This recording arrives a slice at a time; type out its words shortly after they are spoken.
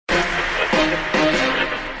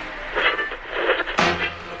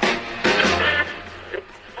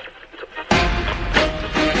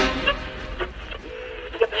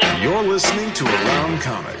You're listening to Around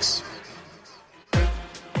Comics.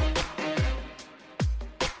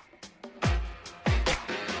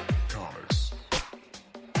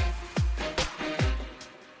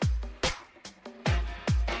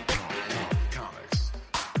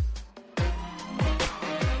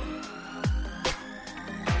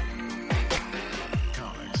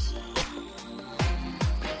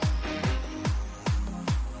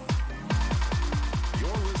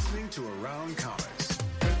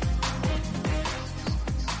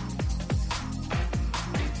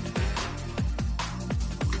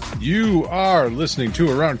 You are listening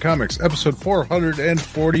to Around Comics, episode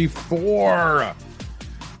 444.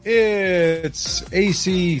 It's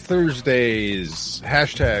AC Thursdays.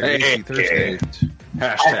 Hashtag AC Thursdays.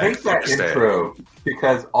 I hate that intro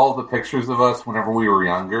because all the pictures of us whenever we were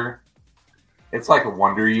younger, it's like a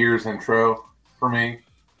Wonder Years intro for me.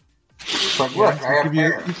 It's like, look, I have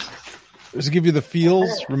hair. Does it give you the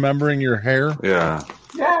feels, remembering your hair? Yeah.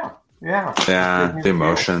 Yeah, the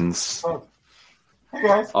emotions. Hey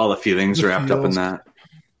guys. All the feelings wrapped up in that.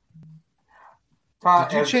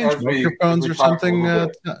 Did you change microphones or something,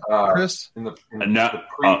 Chris? In the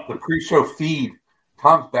pre-show feed,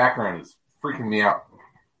 Tom's background is freaking me out.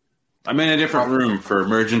 I'm in a different room for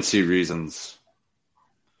emergency reasons.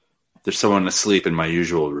 There's someone asleep in my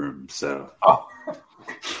usual room, so... Oh,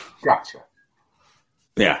 gotcha.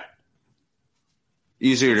 Yeah.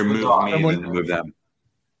 Easier to move me than to move them.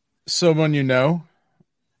 Someone you know?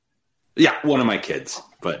 Yeah, one of my kids,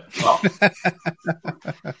 but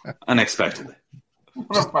unexpectedly.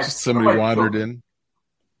 Just somebody wandered in.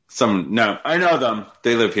 No, I know them.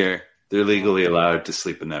 They live here. They're legally allowed to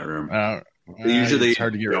sleep in that room. They usually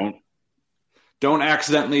don't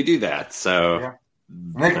accidentally do that. So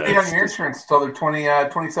they can be on your insurance until they're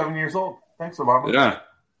 27 years old. Thanks, Obama.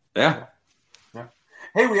 Yeah.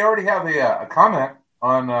 Hey, we already have a comment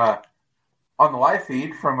on the live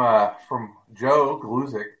feed from Joe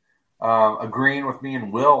Gluzik. Agreeing with me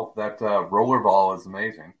and Will that Rollerball is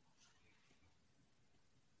amazing.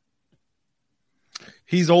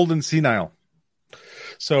 He's old and senile.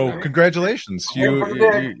 So congratulations. Aim for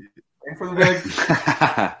the dig.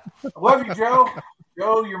 I love you, Joe.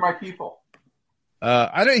 Joe, you're my people.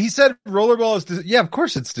 He said Rollerball is of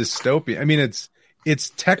course it's dystopian. I mean it's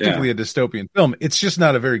technically a dystopian film. It's just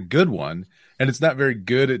not a very good one, and it's not very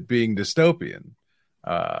good at being dystopian.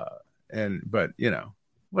 But you know,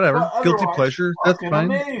 whatever. Guilty pleasure. That's fine.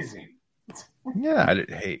 Amazing. Yeah, a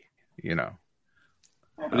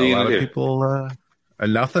lot of people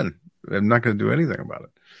nothing. I'm not going to do anything about it.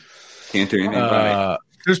 Can't do anything about it.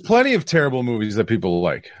 There's plenty of terrible movies that people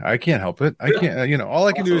like. I can't help it. I can't. All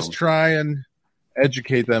I can do is try and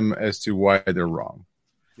educate them as to why they're wrong.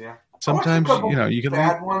 Yeah. Sometimes you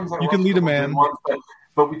can lead a man.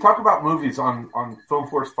 But we talk about movies on Film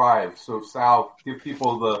Force 5. So Sal, give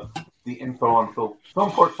people the info on Film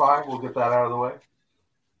Force 5. We'll get that out of the way.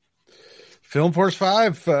 Film Force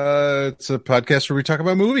 5. It's a podcast where we talk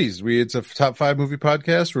about movies. It's a top 5 movie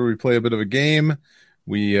podcast where we play a bit of a game.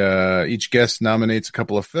 We each guest nominates a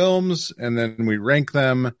couple of films and then we rank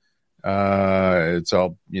them. It's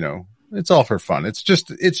all it's all for fun. It's just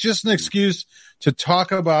an excuse to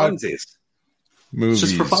talk about funsies. Movies.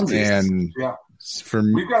 It's just for funsies. And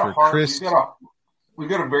we've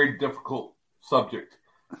got a very difficult subject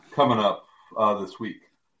coming up this week.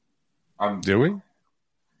 Do we?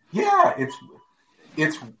 Yeah,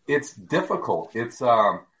 it's difficult. It's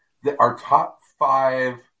our top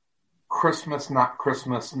 5 Christmas, not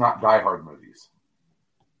Die Hard movies.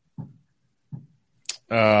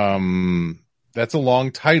 That's a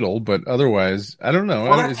long title, but otherwise, I don't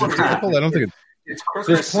know. Is it difficult? I don't think it's Christmas.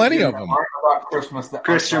 There's plenty of them. About Christmas.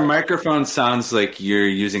 Chris, your microphone sounds like you're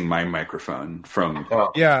using my microphone from.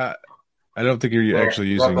 Yeah, I don't think you're actually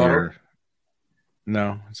using your.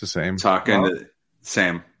 No, it's the same. Talking to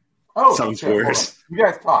Sam. Oh, sounds worse. You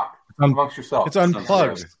guys talk amongst yourselves. It's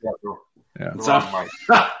unplugged. Yeah, it's not plugged.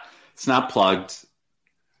 Oh, it's not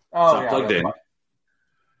plugged in.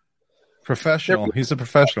 Professional. He's a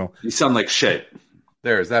professional. You sound like shit.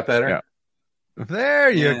 There, is that better? Yeah. There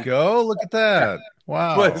you go. Look at that.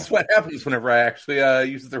 Wow. Well, that's what happens whenever I actually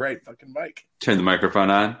use the right fucking mic. Turn the microphone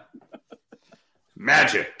on.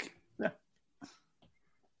 Magic. Yeah.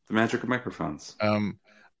 The magic of microphones.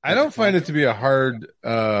 I don't find it to be a hard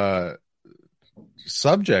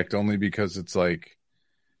subject only because it's like,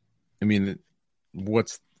 I mean,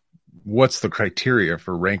 what's the criteria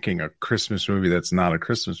for ranking a Christmas movie that's not a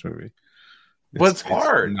Christmas movie? It's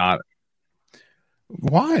hard. Not.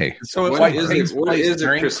 Why? So it's what is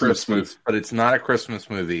a Christmas movie? But it's not a Christmas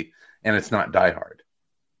movie, and it's not Die Hard.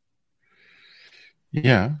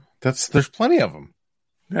 Yeah, there's plenty of them.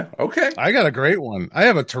 Yeah. Okay. I got a great one. I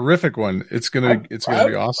have a terrific one. It's gonna be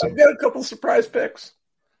awesome. I've got a couple surprise picks,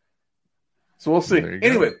 so we'll see.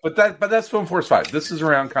 Anyway, but that's Film Force 5. This is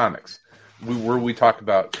around comics, where we talk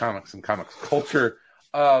about comics and comics culture.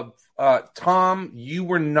 Tom, you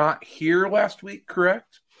were not here last week,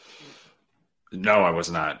 correct? No, I was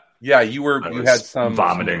not. Yeah, you were. You had some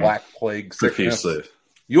vomiting, black plague profusely.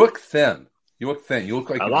 You look thin. You look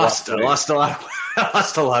like I lost a lot. I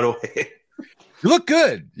lost a lot of weight. You look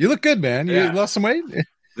good. You look good, man. You lost some weight.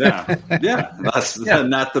 Yeah. Not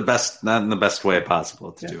in the best way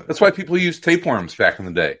possible to do it. That's why people used tapeworms back in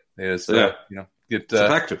the day. Get it's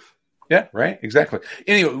effective. Yeah, right. Exactly.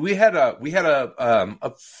 Anyway, we had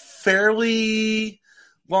a fairly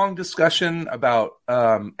long discussion about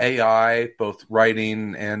AI, both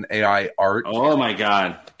writing and AI art. Oh my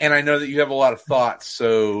god! And I know that you have a lot of thoughts,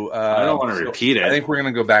 so I don't want to repeat it. I think we're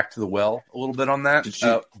going to go back to the well a little bit on that.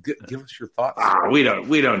 Give us your thoughts. We don't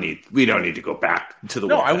need to go back to the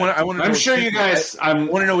well. No, I want to. I'm sure you guys. I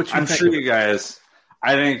want to know what you. I'm sure you guys.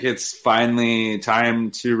 I think it's finally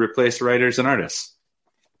time to replace writers and artists.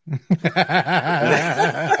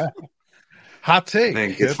 Hot take. I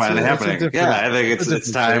think it's finally happening. I think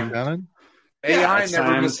it's time. AI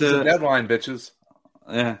never misses a deadline, bitches.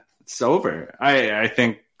 Yeah, it's over. I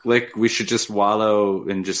think we should just wallow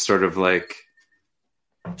in just sort of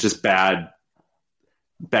just bad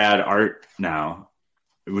art now.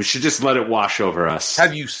 We should just let it wash over us.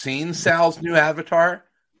 Have you seen Sal's new avatar?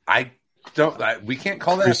 We can't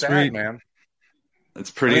call that bad, man.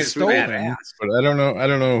 It's pretty sweet, but I don't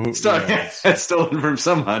know who. It's stolen from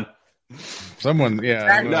someone. Someone,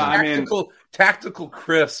 yeah. Tactical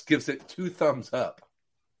Chris gives it 2 thumbs up.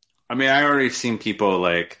 I mean, I already seen people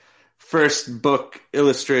first book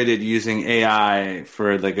illustrated using AI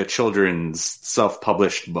for a children's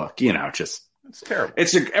self-published book. It's terrible.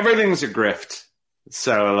 Everything's a grift.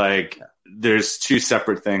 So there's 2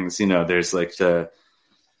 separate things. There's the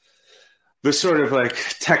sort of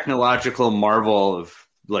technological marvel of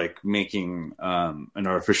making an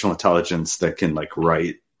artificial intelligence that can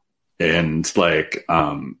write and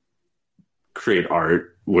create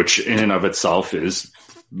art, which in and of itself is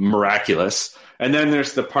miraculous. And then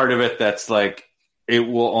there's the part of it that's it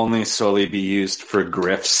will only solely be used for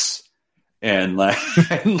grifts and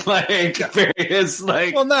various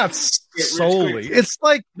well, not solely. It's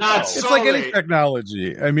not it's solely. Like any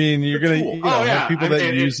technology. I mean, you're gonna have people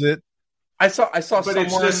that use it. I saw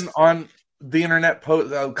someone on the internet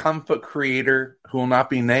post, a comic book creator who will not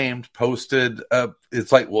be named posted.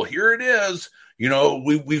 It's well, here it is.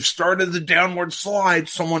 We've started the downward slide.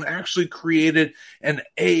 Someone actually created an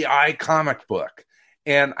AI comic book,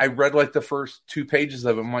 and I read the first 2 pages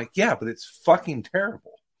of it. I'm yeah, but it's fucking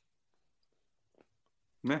terrible.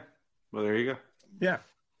 Yeah. Well, there you go. Yeah.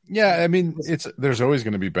 Yeah. I mean, there's always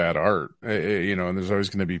going to be bad art, and there's always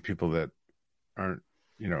going to be people that aren't.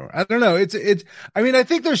 I don't know. I mean, I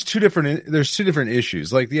think there's two different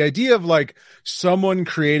issues. The idea of someone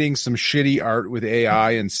creating some shitty art with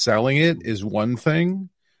AI and selling it is one thing.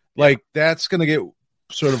 That's going to get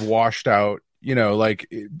sort of washed out, like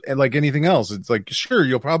anything else. It's sure,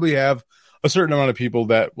 you'll probably have a certain amount of people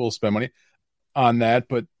that will spend money on that,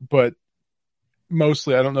 but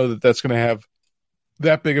mostly I don't know that that's going to have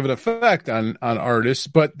that big of an effect on artists.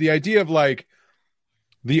 But the idea of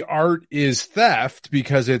the art is theft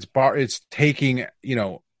because it's taking,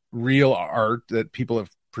 real art that people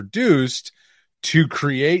have produced to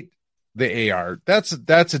create the AI. That's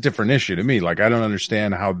a different issue to me. I don't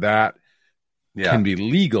understand how that can be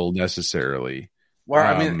legal necessarily. Well,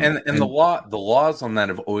 I mean, and the laws on that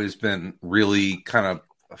have always been really kind of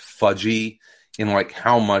fudgy in like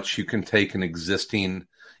how much you can take an existing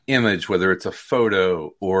image, whether it's a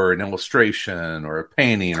photo or an illustration or a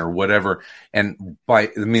painting or whatever, and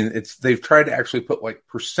they've tried to actually put like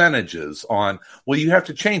percentages on, well, you have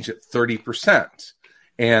to change it 30%.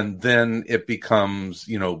 And then it becomes,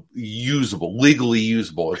 usable, legally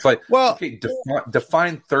usable. It's like, well, okay,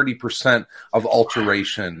 define 30% of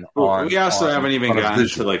alteration. We also haven't even gotten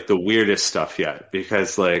to like the weirdest stuff yet,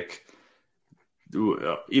 because like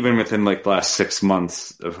even within like the last 6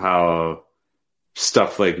 months of how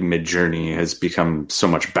stuff like Midjourney has become so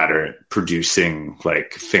much better at producing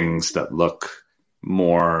like things that look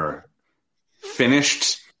more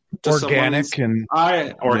finished, organic,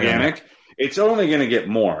 organic. It's only going to get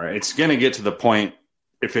more. It's going to get to the point,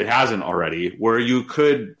 if it hasn't already, where you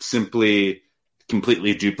could simply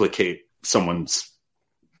completely duplicate someone's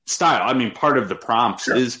style. I mean, part of the prompts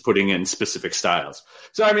is putting in specific styles.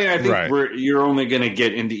 So, I mean, I think you're only going to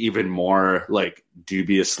get into even more like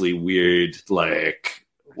dubiously weird, like,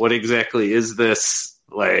 what exactly is this?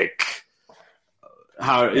 Like,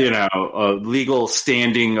 how legal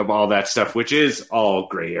standing of all that stuff, which is all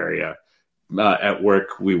gray area. At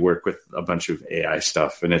work, we work with a bunch of AI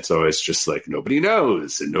stuff, and it's always just like nobody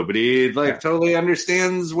knows and nobody totally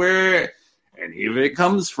understands where any of it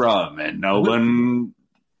comes from, and no one.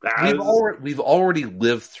 We've already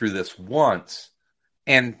lived through this once,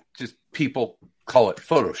 and just people call it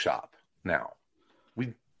Photoshop now.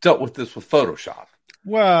 We dealt with this with Photoshop.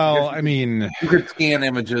 Well, I mean, you could scan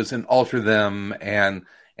images and alter them and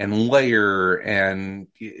layer, and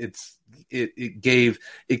it gave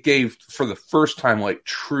for the first time like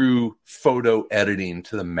true photo editing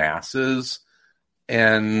to the masses,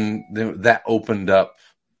 and that opened up.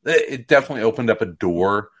 It definitely opened up a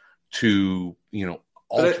door to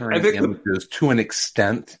altering images to an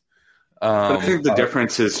extent. But I think the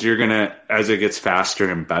difference is you're gonna, as it gets faster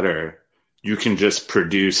and better, you can just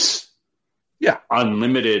produce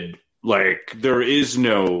unlimited. Like there is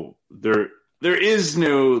no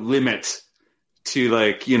limit to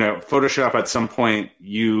Photoshop. At some point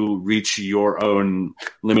you reach your own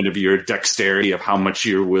limit of your dexterity of how much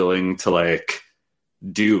you're willing to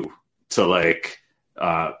do to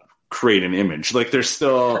create an image. Like there's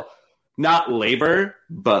still not labor,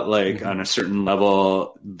 but on a certain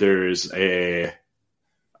level there's a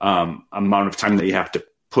amount of time that you have to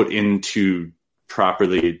put into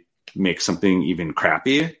properly make something even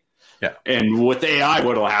crappy. Yeah. And with AI,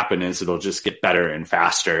 what'll happen is it'll just get better and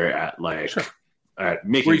faster at at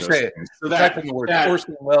making those things. So that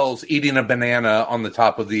Orson Welles eating a banana on the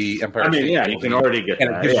top of the Empire State Building, you can already get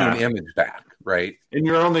and that. it gives you an image back, right? And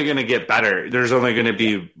you're only going to get better. There's only going to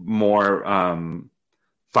be more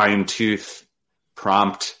fine-tooth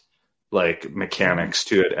prompt mechanics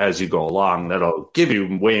to it as you go along. That'll give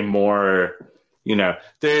you way more.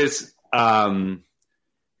 There's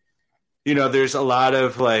there's a lot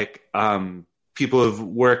of people who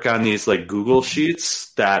work on these Google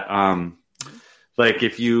Sheets that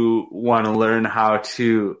if you want to learn how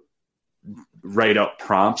to write out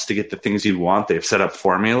prompts to get the things you want, they've set up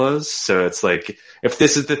formulas. So it's if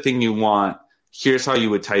this is the thing you want, here's how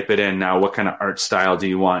you would type it in. Now, what kind of art style do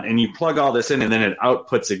you want? And you plug all this in, and then it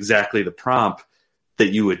outputs exactly the prompt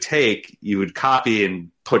that you would copy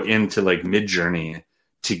and put into Midjourney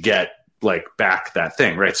to get back that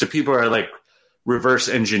thing, right? So people are reverse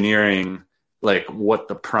engineering what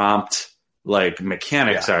the prompt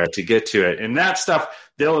mechanics are to get to it, and that stuff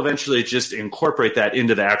they'll eventually just incorporate that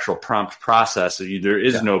into the actual prompt process. So there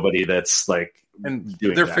is nobody that's and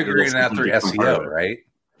doing they're that. figuring it out through SEO, right?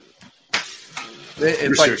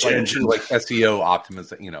 It's SEO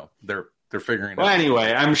optimization. They're figuring. Well,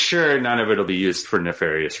 anyway, I'm sure none of it'll be used for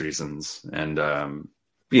nefarious reasons, and I'm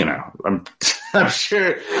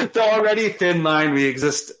sure the already thin line we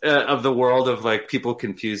exist of the world of people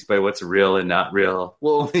confused by what's real and not real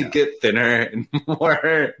will only get thinner and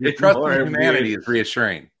more. Your trust in humanity is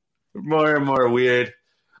reassuring. More and more weird.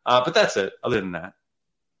 But that's it. Other than that.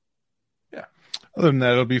 Yeah. Other than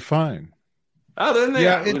that, it'll be fine. Other than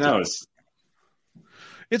that, who knows?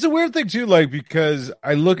 It's a weird thing too, because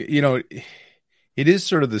I look, it is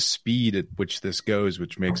sort of the speed at which this goes,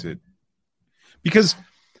 which makes it, because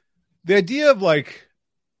the idea of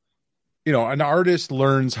an artist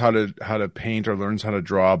learns how to paint or learns how to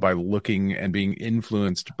draw by looking and being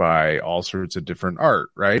influenced by all sorts of different art,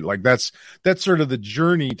 right? That's sort of the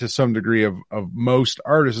journey to some degree of most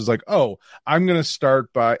artists is I'm going to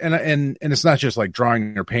start by, and it's not just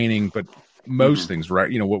drawing or painting, but most things, right?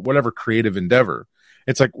 Whatever creative endeavor.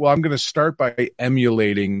 It's I'm going to start by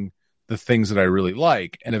emulating the things that I really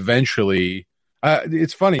like. And eventually,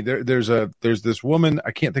 it's funny. There's this woman. I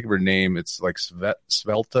can't think of her name. It's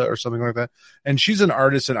Svelta or something like that. And she's an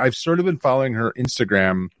artist, and I've sort of been following her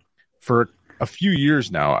Instagram for a few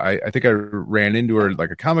years now. I think I ran into her at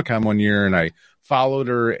a Comic-Con one year, and I followed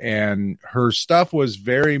her, and her stuff was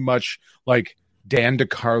very much Dan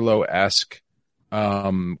DeCarlo-esque,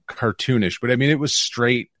 cartoonish. But I mean, it was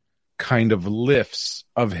straight kind of lifts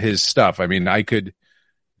of his stuff. I mean, I could.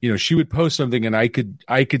 She would post something and I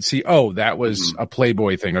could see, that was a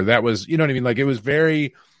Playboy thing, or that was, what I mean? It was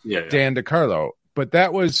very Dan DeCarlo, but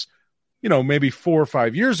that was, maybe 4 or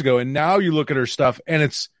 5 years ago. And now you look at her stuff and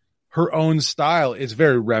it's her own style. It's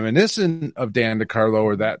very reminiscent of Dan DeCarlo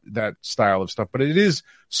or that style of stuff, but it is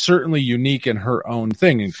certainly unique in her own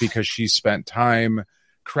thing because she spent time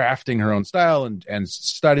crafting her own style and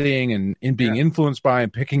studying and being influenced by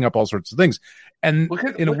and picking up all sorts of things. And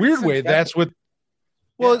in a weird way, that's what,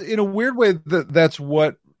 well, in a weird way, that's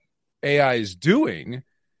what AI is doing.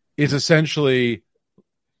 Is essentially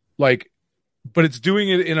but it's doing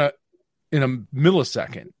it in a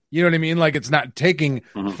millisecond. You know what I mean? It's not taking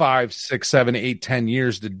 5, 6, 7, 8, 10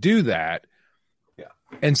 years to do that. Yeah.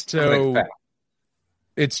 And so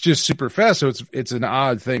it's just super fast. So it's an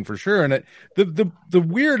odd thing for sure. And the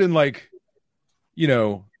weird and like, you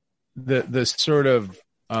know, the sort of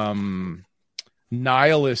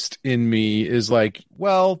nihilist in me is like,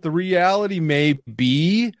 well, the reality may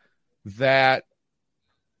be that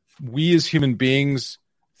we as human beings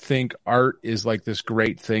think art is like this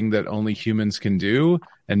great thing that only humans can do,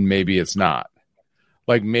 and maybe it's not.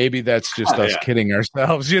 Like maybe that's just us kidding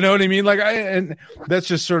ourselves, you know what I mean? Like and that's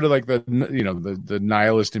just sort of like the, you know, the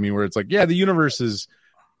nihilist in me, where it's like, yeah, the universe is,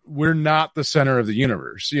 we're not the center of the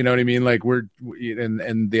universe, you know what I mean? Like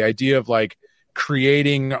and the idea of like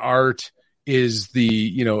creating art is the,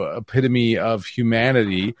 you know, epitome of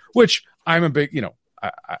humanity, which I'm a big, you know,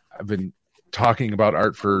 I've been talking about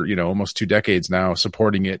art for, you know, almost 2 decades now,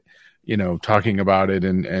 supporting it, you know, talking about it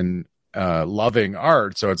and loving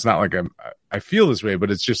art. So it's not like I feel this way,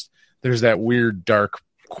 but it's just, there's that weird dark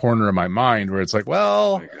corner of my mind where it's like,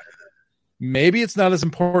 well, maybe it's not as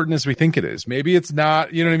important as we think it is. Maybe it's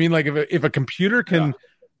not, you know what I mean? Like if a computer can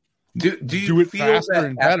do you it feel faster that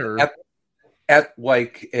and better at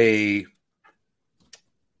like a,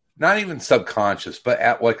 not even subconscious, but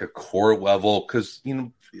at like a core level, because, you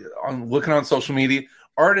know, on looking on social media,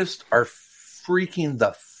 artists are freaking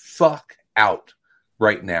the fuck out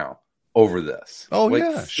right now over this. Oh, like,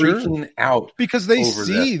 yeah, freaking out because they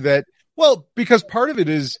see that. Well, because part of it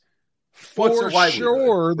is for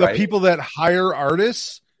sure the people that hire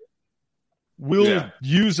artists will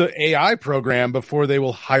use an AI program before they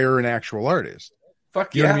will hire an actual artist.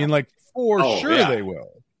 Fuck you know what I mean? Like they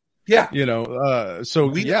will. Yeah, you know. So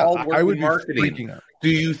I would be freaking out. Do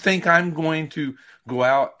you think I'm going to go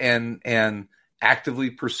out and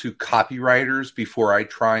actively pursue copywriters before I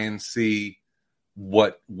try and see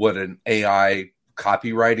what an AI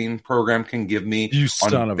copywriting program can give me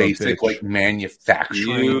on basic like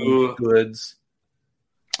manufacturing goods?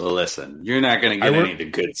 Listen, you're not going to get any of the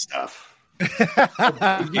good stuff.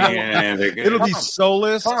 It'll be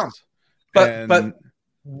soulless, but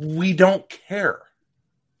we don't care.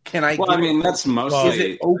 Can I? Well, I mean, that's mostly. Is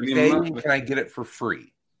it okay? I mean, can I get it for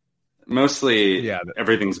free? Mostly,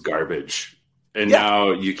 everything's garbage, and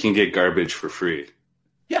now you can get garbage for free.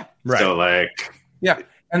 Yeah, right. So, like,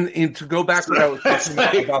 and to go back to what I was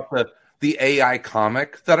talking about the AI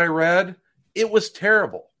comic that I read, it was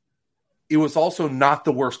terrible. It was also not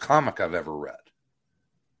the worst comic I've ever read.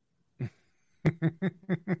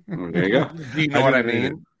 There you go. Do you know what I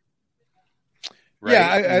mean? Right?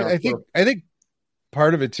 Yeah, I think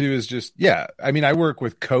part of it too is just, I mean, I work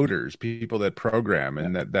with coders, people that program,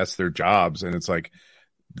 and that's their jobs, and it's like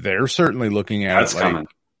they're certainly looking at that's it like,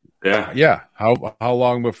 coming. How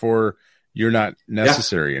long before you're not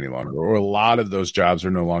necessary any longer, or a lot of those jobs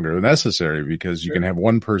are no longer necessary because you can have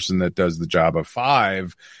one person that does the job of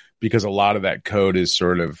 5, because a lot of that code is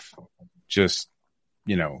sort of just,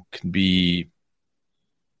 you know, can be,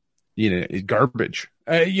 you know, garbage.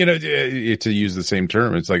 You know, to use the same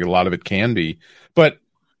term, it's like a lot of it can be. But,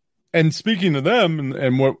 and speaking to them,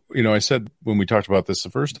 and what, you know, I said when we talked about this the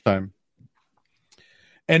first time,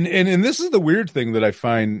 and this is the weird thing that I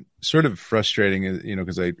find sort of frustrating, you know,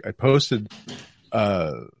 because I posted,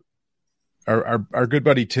 our good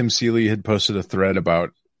buddy Tim Seeley had posted a thread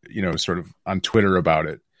about, you know, sort of on Twitter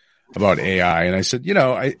about AI, and I said, you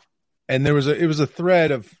know, it was a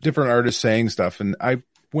thread of different artists saying stuff, and I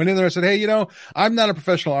went in there and said, hey, you know, I'm not a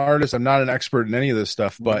professional artist. I'm not an expert in any of this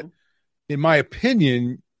stuff. But in my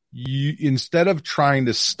opinion, instead of trying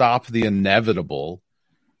to stop the inevitable,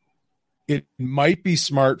 it might be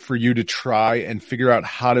smart for you to try and figure out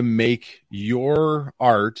how to make your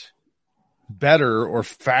art better or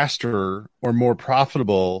faster or more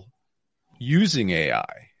profitable using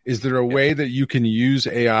AI. Is there a way that you can use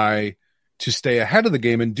AI to stay ahead of the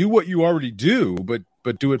game and do what you already do, but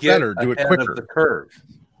do it better, do it quicker? Of the curve.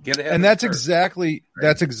 And that's exactly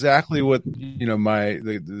what, you know,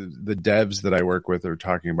 the devs that I work with are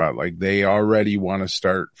talking about. Like, they already want to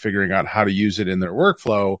start figuring out how to use it in their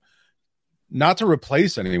workflow, not to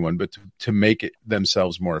replace anyone, but to make it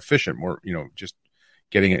themselves more efficient, more, you know, just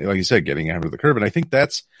getting it, like you said, getting ahead of the curve. And I think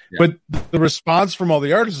that's, but the response from all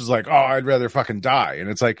the artists is like, oh, I'd rather fucking die. And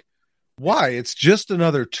it's like, why? It's just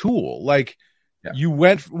another tool. Like,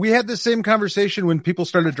 we had the same conversation when people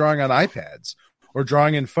started drawing on iPads or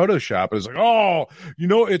drawing in Photoshop. It was like, oh, you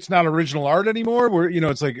know, it's not original art anymore. Where, you know,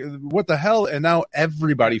 it's like, what the hell? And now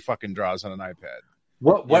everybody fucking draws on an iPad.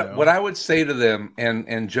 What I would say to them,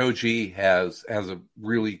 and Joe G has a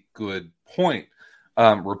really good point.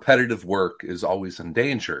 Repetitive work is always in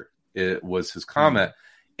danger. It was his comment.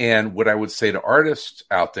 And what I would say to artists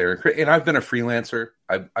out there, and I've been a freelancer.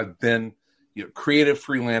 I've been creative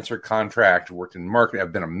freelancer contract, worked in marketing.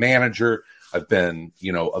 I've been a manager. I've been,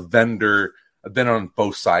 a vendor. I've been on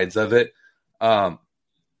both sides of it.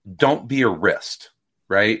 Don't be a wrist,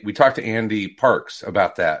 right? We talked to Andy Parks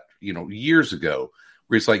about that, years ago,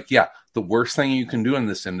 where he's like, yeah, the worst thing you can do in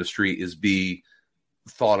this industry is be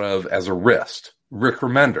thought of as a wrist. Rick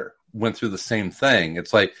Remender went through the same thing.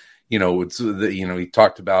 It's like, he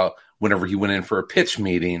talked about whenever he went in for a pitch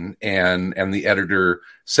meeting and the editor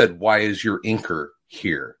said, why is your inker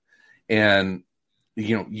here? And,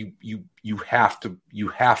 you have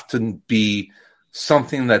to be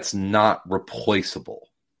something that's not replaceable.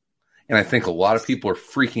 And I think a lot of people are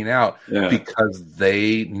freaking out because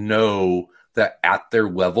they know that at their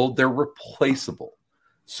level, they're replaceable.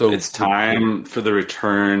 So it's time for the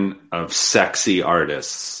return of sexy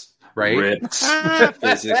artists, right? Ripped,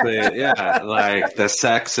 physically, like the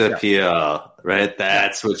sex appeal, right?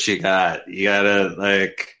 That's what you got. You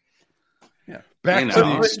gotta back to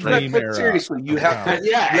the extreme era. Seriously, you have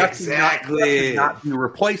to, exactly. Not be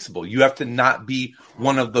replaceable. You have to not be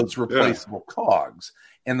one of those replaceable cogs.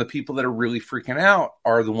 And the people that are really freaking out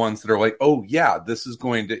are the ones that are like, oh, yeah, this is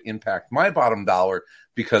going to impact my bottom dollar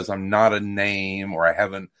because I'm not a name or I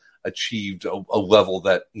haven't achieved a level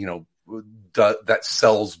that, that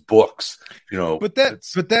sells books, But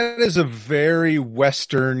that is a very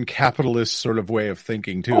Western capitalist sort of way of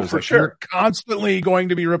thinking, too. Oh, for sure. You're constantly going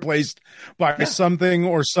to be replaced by something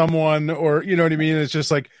or someone or, you know what I mean? It's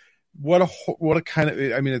just like, what a kind of,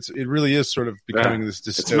 it really is sort of becoming this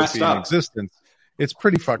dystopian existence. It's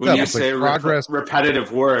pretty fucked up. When you it's say like progress,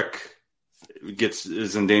 repetitive work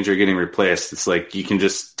is in danger of getting replaced, it's like you can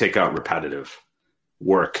just take out repetitive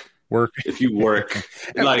work. If you work,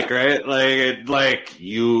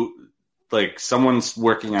 someone's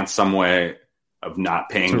working on some way of not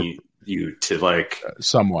paying you to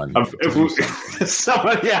someone.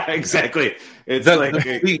 Someone, yeah, exactly. It's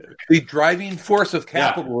the driving force of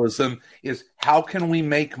capitalism is how can we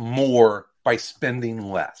make more by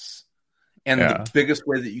spending less? And the biggest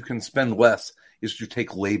way that you can spend less is to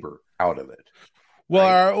take labor out of it. Well,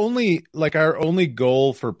 right? our only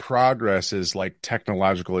goal for progress is like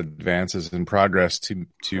technological advances and progress to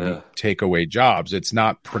take away jobs. It's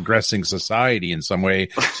not progressing society in some way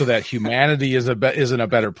so that humanity is in a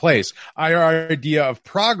better place. Our idea of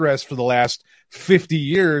progress for the last 50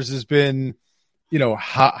 years has been,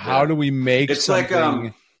 how do we make it's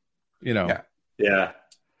something, Yeah.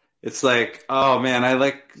 It's like, oh man,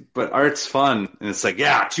 but art's fun. And it's like,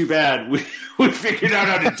 yeah, too bad. We figured out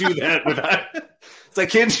how to do that without. It's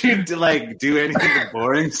like, can't you do any of the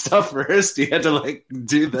boring stuff first? You had to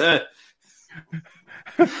do the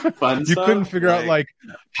fun you stuff. Couldn't figure out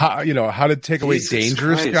how to take away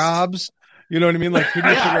dangerous jobs. You know what I mean? Like,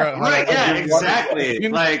 couldn't you figure out how to exactly.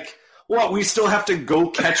 What, we still have to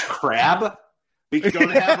go catch crab? We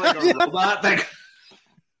don't have a robot that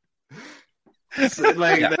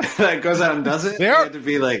that goes out and does it. They are to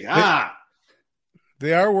be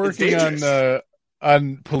They are working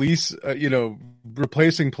on police.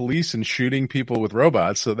 Replacing police and shooting people with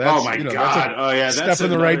robots. So that's God! That's a step in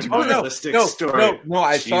the right direction. No!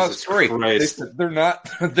 I saw a story. They're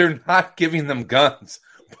not giving them guns,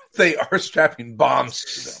 but they are strapping bombs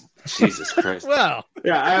to them. Jesus Christ! Well,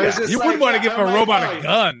 I was just you wouldn't want to give a robot a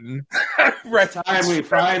gun. It's time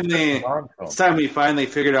we finally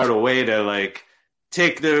figured out a way to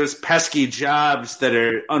take those pesky jobs that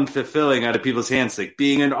are unfulfilling out of people's hands, like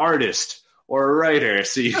being an artist or a writer,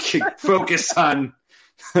 so you can focus on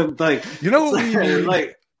what we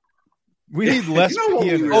need? We need less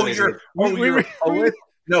piano.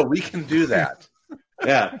 No, we can do that.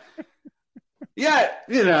 Yeah. The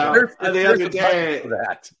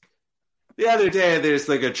other day, there's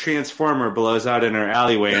a transformer blows out in our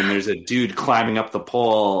alleyway, and there's a dude climbing up the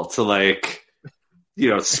pole to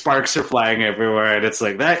sparks are flying everywhere, and it's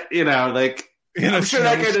like that. I'm sure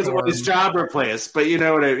that guy doesn't want his job replaced, but you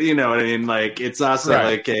know what I mean. It's also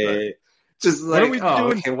what are we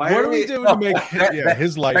doing? What are we doing to make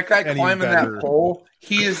his life? That guy climbing better? that pole,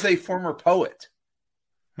 he is a former poet.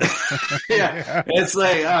 It's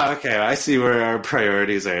I see where our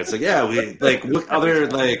priorities are. It's we what other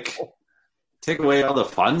take away all the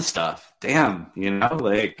fun stuff. Damn,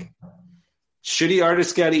 shitty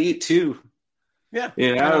artists got to eat too. Yeah.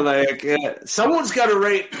 Someone's got to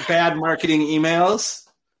write bad marketing emails.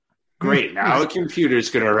 Great. Now a computer's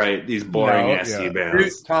going to write these boring emails.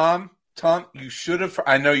 Dude, Tom, you should have.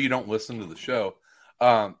 I know you don't listen to the show.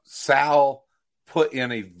 Sal put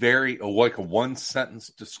in a very a one-sentence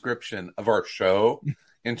description of our show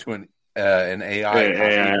into an AI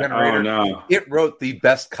generator. Oh, no. It wrote the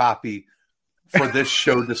best copy for this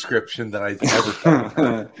show description that I've ever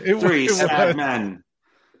done. Three sad men.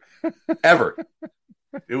 Ever.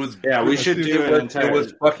 It was. Yeah, we should do an entire. It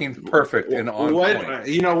was fucking perfect and on point.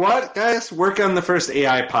 You know what, guys? Work on the first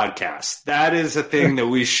AI podcast. That is a thing that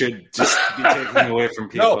we should just be taking away from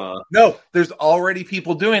people. No, there's already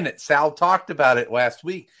people doing it. Sal talked about it last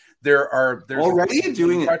week. There's already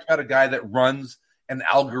doing it. Talked about a guy that runs an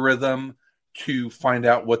algorithm to find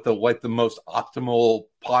out what the most optimal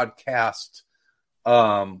podcast,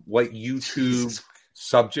 what YouTube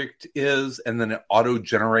subject is, and then it auto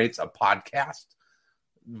generates a podcast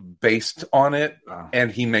based on it,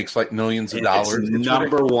 and he makes like millions of dollars. It's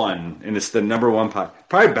number one, and it's the number one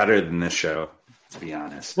probably better than this show, to be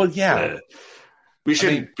honest. Well, yeah, we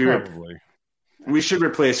should probably. We should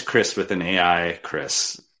replace Chris with an AI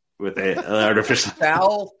Chris with an artificial.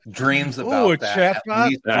 Sal dreams about that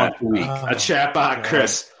chatbot once a week. A chatbot,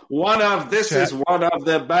 Chris. Is one of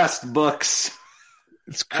the best books.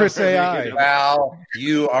 It's Chris AI. Val,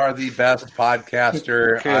 you are the best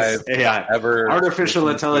podcaster Chris I've AI. ever. Artificial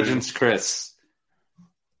intelligence, Chris.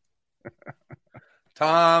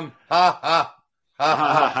 Tom, ha ha ha ha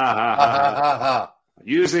ha ha ha ha.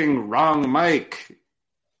 Using wrong mic.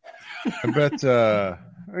 I bet.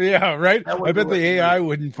 Yeah, right. I bet the AI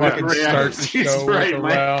wouldn't fucking start the show with the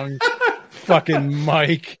wrong fucking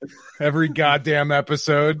mic every goddamn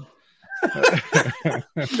episode.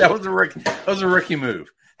 That was a rookie move.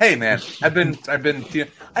 Hey man, I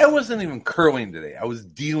wasn't even curling today. I was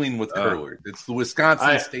dealing with curlers. It's the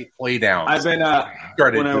Wisconsin State Playdowns. I've been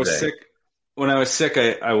when I was sick,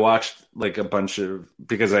 I watched like a bunch of,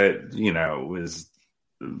 because I was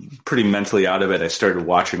pretty mentally out of it. I started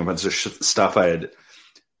watching a bunch of stuff I had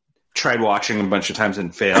tried watching a bunch of times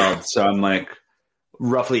and failed. So I'm like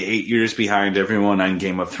roughly 8 years behind everyone on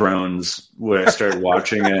Game of Thrones where I started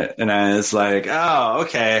watching it. And I was like, oh,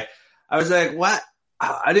 okay. I was like, what?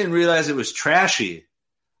 I didn't realize it was trashy.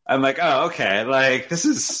 I'm like, oh, okay. Like, this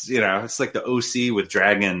is, it's like the OC with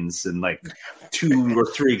dragons and like 2 or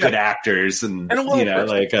 3 good actors and I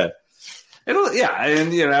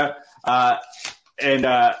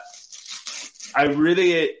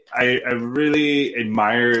really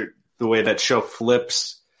admire the way that show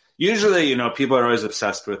flips. Usually, people are always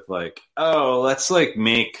obsessed with like, oh, let's like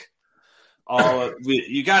make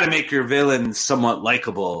you got to make your villains somewhat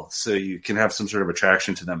likable so you can have some sort of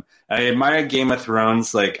attraction to them. I admire Game of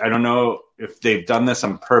Thrones. Like, I don't know if they've done this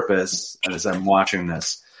on purpose as I'm watching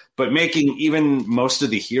this, but making even most of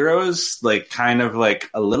the heroes like kind of like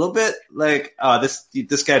a little bit like, oh,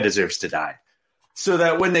 this guy deserves to die. So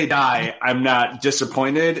that when they die, I'm not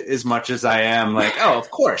disappointed as much as I am like, oh,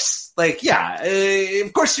 of course. Like, yeah,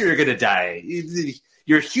 of course you're going to die.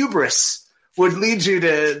 Your hubris would lead you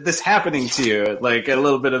to this happening to you. Like a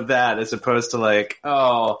little bit of that as opposed to like,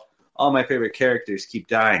 oh, all my favorite characters keep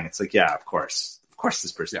dying. It's like, yeah, of course. Of course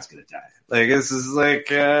this person's going to die. Like, this is like,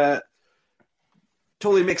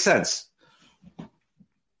 totally makes sense.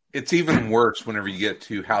 It's even worse whenever you get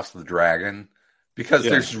to House of the Dragon, because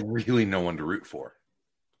there's really no one to root for.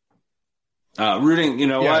 Rooting,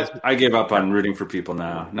 what? I gave up on rooting for people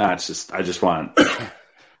now. No, it's just, I just want,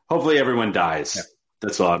 hopefully everyone dies. Yeah.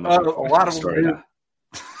 That's all I'm a lot of them do.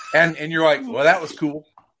 And you're like, well, that was cool.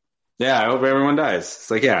 Yeah, I hope everyone dies. It's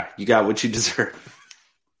like, yeah, you got what you deserve.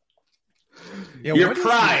 Yeah, your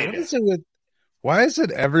pride. Why is it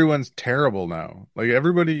everyone's terrible now? Like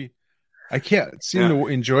everybody, I can't seem to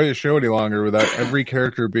enjoy a show any longer without every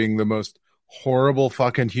character being the most horrible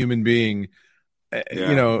fucking human being.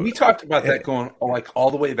 Yeah. We talked about that going like all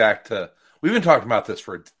the way back to. We've been talking about this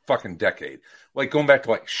for a fucking decade. Like going back to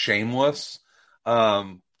like Shameless.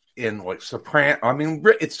 In like Sopranos. I mean,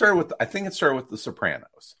 I think it started with The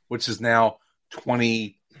Sopranos, which is now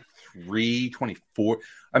 23, 24.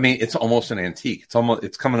 I mean, it's almost an antique.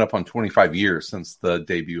 It's coming up on 25 years since the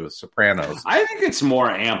debut of Sopranos. I think it's more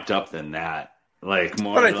amped up than that. Like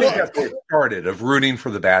more, but I think that's where it started, of rooting for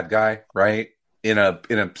the bad guy, right? In a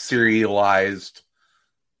serialized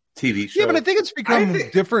TV show. Yeah, but I think it's become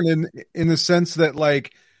different in the sense that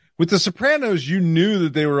like. With The Sopranos, you knew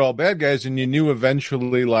that they were all bad guys, and you knew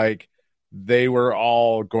eventually, like, they were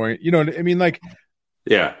all going. You know what I mean? Like,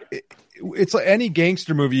 yeah, it's like any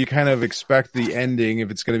gangster movie. You kind of expect the ending,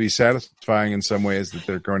 if it's going to be satisfying in some ways, that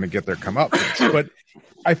they're going to get their comeuppance. But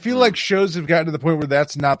I feel like shows have gotten to the point where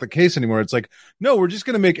that's not the case anymore. It's like, no, we're just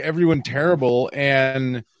going to make everyone terrible,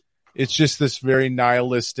 and it's just this very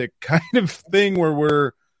nihilistic kind of thing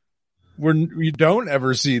where you don't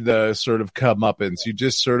ever see the sort of comeuppance. You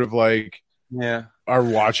just sort of like are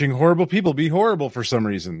watching horrible people be horrible for some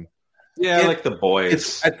reason. Yeah, like The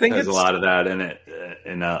Boys. I think there's a lot of that in it,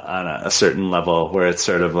 on a certain level where it's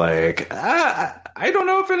sort of like, I don't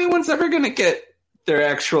know if anyone's ever going to get their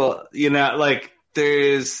actual, like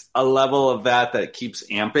there's a level of that keeps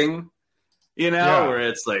amping, where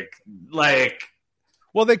it's like.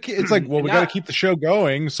 Well, it's like, well, we got to keep the show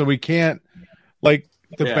going, so we can't, like,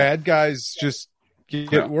 the bad guys just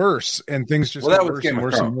get worse, and things just get worse and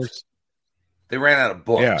worse and worse. They ran out of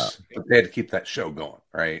books, but they had to keep that show going,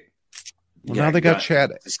 right? Well, now they got Chat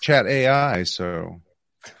AI, so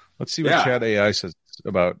let's see what Chat AI says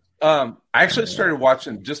about. I actually started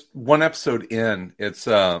watching just one episode in. It's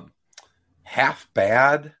Half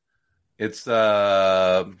Bad. It's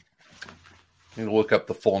I need to look up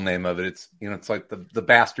the full name of it. It's it's like the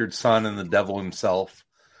bastard son and the devil himself,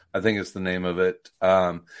 I think is the name of it.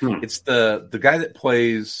 It's the guy that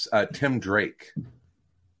plays Tim Drake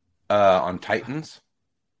on Titans.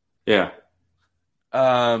 Yeah.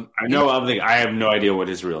 I know. I have no idea what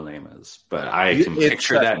his real name is, but I can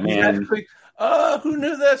picture that man. Actually, who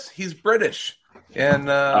knew this? He's British, and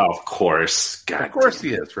of course,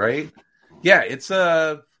 he is, right? Yeah, it's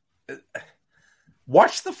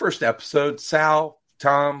watch the first episode, Sal,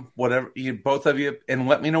 Tom, whatever, both of you, and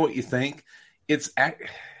let me know what you think. It's got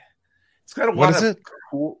a lot of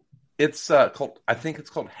cool. It's called. I think it's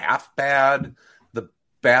called Half Bad.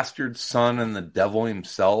 Bastard Son and the Devil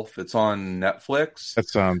Himself. It's on Netflix. That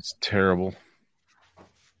sounds terrible.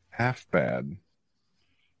 Half Bad.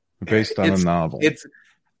 Based on a novel.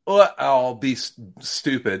 I'll be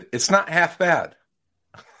stupid. It's not half bad.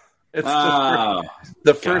 It's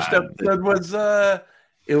the first episode was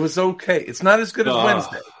it was okay. It's not as good as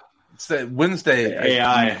Wednesday. It's Wednesday.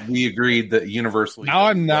 AI. We agreed that universally. Now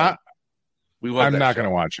I'm not. I'm not going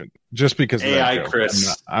to watch it just because of AI. That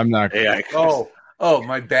Chris. I'm not. AI. Chris. Oh,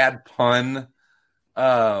 my bad pun.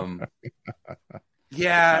 Yeah,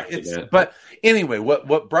 but anyway,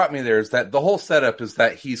 what brought me there is that the whole setup is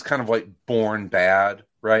that he's kind of like born bad,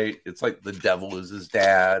 right? It's like the devil is his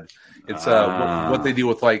dad. It's what they do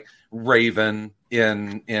with like Raven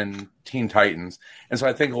in Teen Titans. And so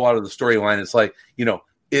I think a lot of the storyline is like,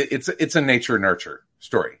 it's a nature nurture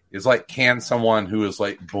story. It's like, can someone who is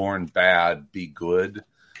like born bad be good?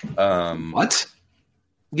 What?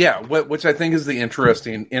 Yeah, which I think is the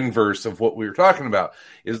interesting inverse of what we were talking about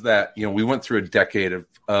is that, we went through a decade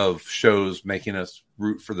of shows making us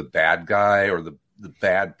root for the bad guy or the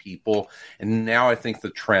bad people. And now I think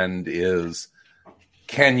the trend is,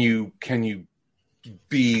 can you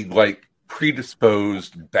be like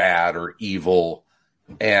predisposed bad or evil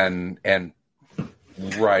and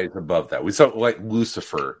rise above that? We saw like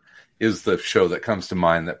Lucifer is the show that comes to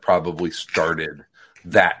mind that probably started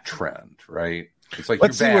that trend, right? It's like, you're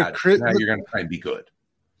bad. Now you're going to try and be good.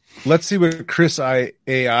 Let's see what Chris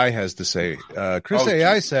AI has to say. Chris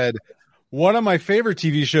AI said, one of my favorite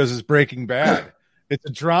TV shows is Breaking Bad. It's a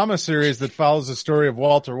drama series that follows the story of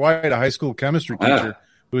Walter White, a high school chemistry teacher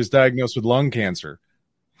who is diagnosed with lung cancer.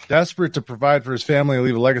 Desperate to provide for his family and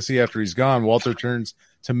leave a legacy after he's gone, Walter turns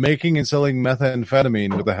to making and selling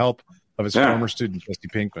methamphetamine with the help of his former student, Jesse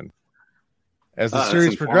Pinkman. As the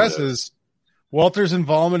series progresses, Walter's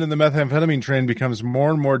involvement in the methamphetamine trade becomes more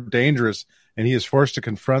and more dangerous, and he is forced to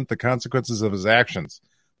confront the consequences of his actions.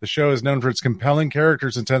 The show is known for its compelling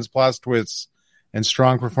characters, intense plot twists, and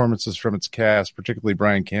strong performances from its cast, particularly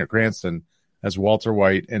Bryan Cranston as Walter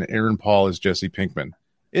White and Aaron Paul as Jesse Pinkman.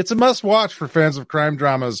 It's a must-watch for fans of crime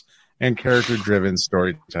dramas and character-driven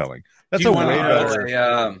storytelling. That's a way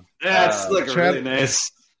better. That's really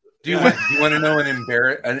nice. Do you want to know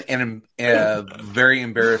a very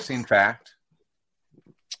embarrassing fact?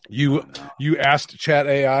 You asked Chat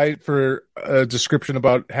AI for a description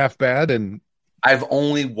about Half Bad, and I've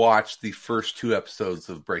only watched the first 2 episodes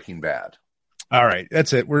of Breaking Bad. All right,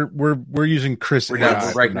 that's it. We're using Chris. We're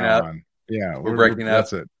breaking up. Yeah, we're breaking up.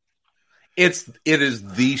 That's it. It is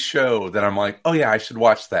the show that I'm like, oh yeah, I should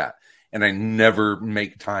watch that, and I never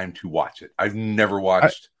make time to watch it. I've never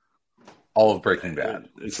watched all of Breaking Bad.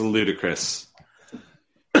 It's ludicrous.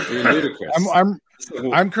 You're ludicrous.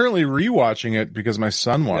 I'm currently rewatching it because my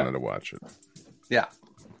son wanted to watch it. Yeah,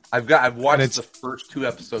 I've watched the first 2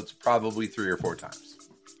 episodes probably 3 or 4 times.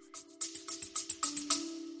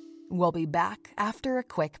 We'll be back after a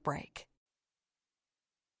quick break.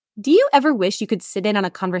 Do you ever wish you could sit in on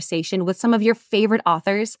a conversation with some of your favorite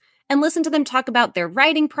authors and listen to them talk about their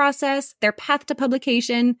writing process, their path to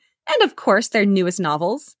publication, and of course, their newest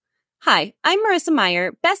novels? Hi, I'm Marissa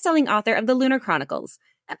Meyer, best-selling author of The Lunar Chronicles,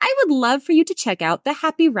 and I would love for you to check out the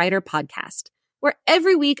Happy Writer podcast, where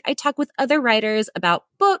every week I talk with other writers about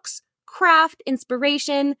books, craft,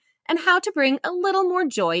 inspiration, and how to bring a little more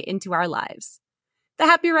joy into our lives. The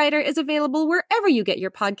Happy Writer is available wherever you get your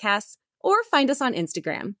podcasts, or find us on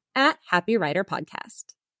Instagram at Happy Writer Podcast.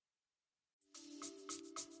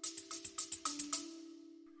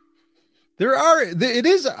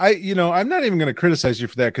 I'm not even going to criticize you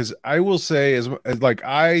for that, because I will say as like,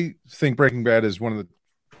 I think Breaking Bad is one of the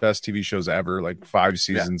best TV shows ever, like 5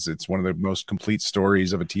 seasons. Yeah. It's one of the most complete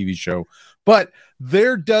stories of a TV show, but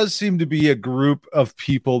there does seem to be a group of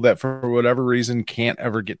people that for whatever reason can't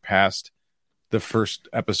ever get past the first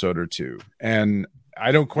episode or two. And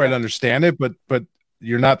I don't quite understand it, but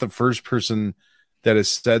you're not the first person that has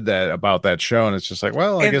said that about that show. And it's just like,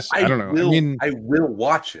 well, I guess I don't know. I will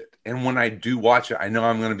watch it. And when I do watch it, I know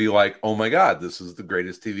I'm going to be like, oh my God, this is the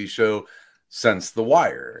greatest TV show since The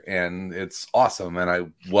Wire. And it's awesome. And I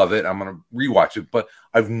love it. I'm going to rewatch it, but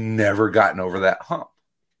I've never gotten over that hump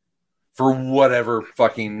for whatever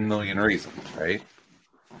fucking million reasons. Right.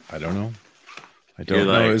 I don't know. I don't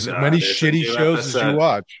know as many shitty shows as you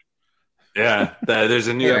watch. Yeah. There's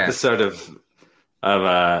a new episode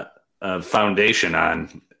of Foundation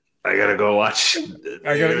on. I gotta go watch.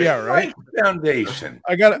 Foundation.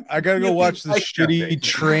 I gotta go watch this shitty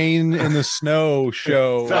Train in the Snow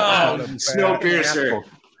show. Snowpiercer.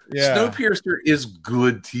 Yeah. Snowpiercer is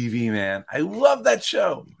good TV, man. I love that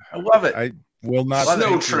show. I love it. I will not.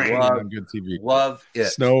 Snow Train on good TV. Love it.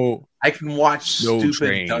 Snow. I can watch stupid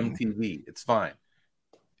Train. Dumb TV. It's fine.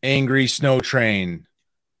 Angry Snow Train.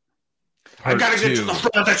 I gotta get to the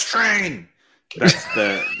front of this train.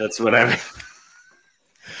 That's what I.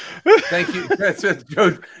 Thank you. That's it,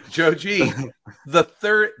 Joe G. The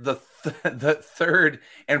third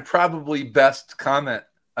and probably best comment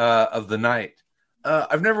of the night.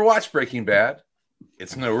 I've never watched Breaking Bad.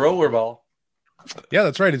 It's no rollerball. Yeah,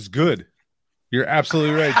 that's right. It's good. You're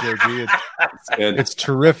absolutely right, Joe G. It's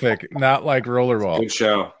terrific. Not like rollerball. Good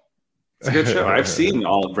show. It's a good show. I've seen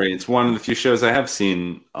all of it. It's one of the few shows I have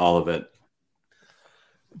seen all of it.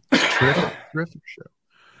 Terrific show.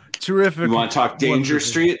 Terrific. You want to talk Danger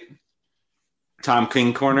Street? Tom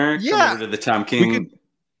King corner? Yeah. Come over to the Tom King.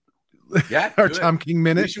 Our Tom King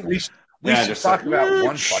minute. We should talk about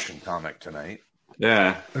one fucking comic tonight.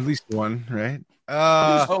 Yeah. At least one, right?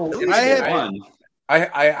 I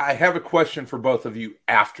have a question for both of you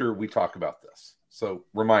after we talk about this. So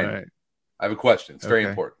remind me. I have a question. It's very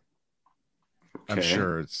important. Okay. I'm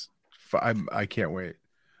sure it's. I can't wait.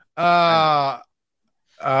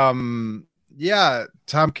 Yeah,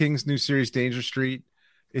 Tom King's new series, Danger Street.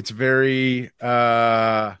 It's very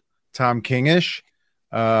Tom King-ish.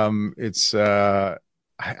 It's I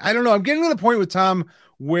don't know. I'm getting to the point with Tom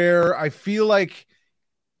where I feel like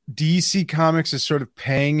DC Comics is sort of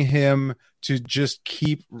paying him to just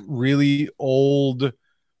keep really old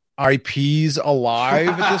IPs alive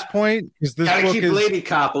at this point. Because this gotta book keep Lady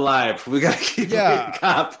Cop alive. We gotta keep Lady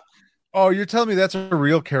Cop. Oh, you're telling me that's a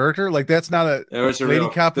real character? Like that's not a Lady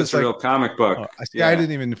Cop. That's a real comic book. I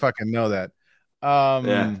didn't even fucking know that.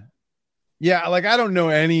 Yeah, like I don't know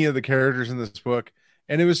any of the characters in this book,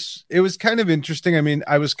 and it was kind of interesting. I mean,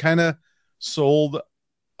 I was kind of sold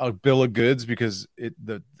a bill of goods because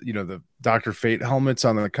the Dr. Fate helmet's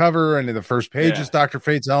on the cover, and in the first page is Dr.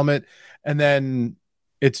 Fate's helmet, and then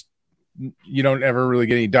you don't ever really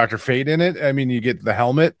get any Dr. Fate in it. I mean, you get the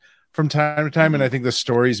helmet from time to time, and I think the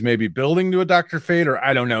story's maybe building to a Dr. Fate, or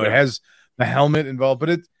I don't know. It has the helmet involved,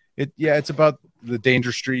 but it's about the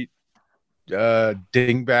Danger Street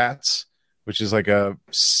dingbats, which is like a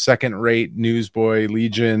second-rate newsboy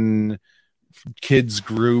legion kids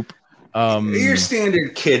group. Your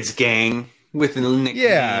standard kids gang with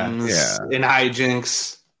nicknames and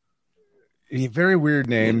hijinks. Very weird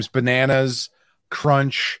names. Bananas,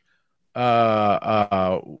 Crunch.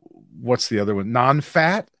 What's the other one?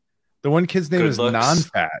 Non-Fat. The one kid's name is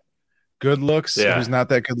Non-Fat. Good Looks, who's not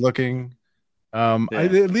that good looking.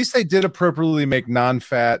 At least they did appropriately make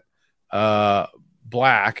Non-Fat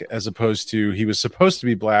black, as opposed to he was supposed to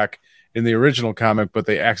be black in the original comic, but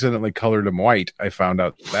they accidentally colored him white. I found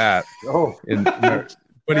out that. But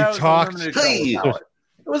he talked. It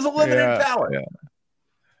was a limited palette. Yeah.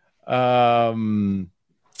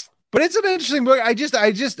 But it's an interesting book. I'm just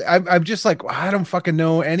like, I don't fucking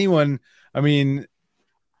know anyone. I mean,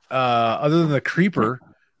 other than the Creeper,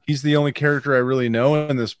 he's the only character I really know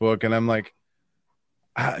in this book, and I'm like,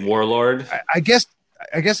 Warlord. I guess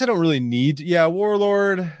I don't really need. Yeah,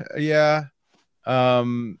 Warlord. Yeah,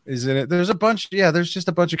 is in it. There's a bunch. Yeah, there's just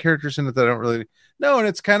a bunch of characters in it that I don't really know, and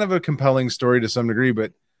it's kind of a compelling story to some degree.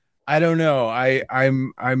 But I don't know.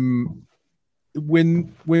 I'm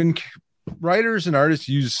when writers and artists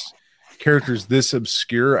use characters this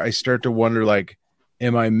obscure, I start to wonder, like,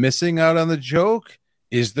 am I missing out on the joke?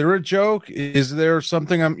 Is there a joke? Is there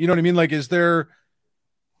something you know what I mean? Like, is there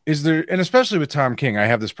is there, and especially with Tom King, I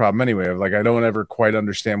have this problem anyway of like I don't ever quite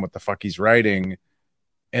understand what the fuck he's writing,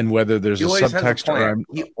 and whether there's He a always has subtext plan. or I'm.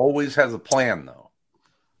 He always has a plan, though.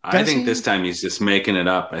 I think this time he's just making it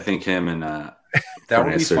up. I think him and That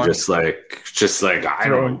would be Furnace are fun. just like I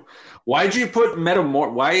don't know. Why'd you put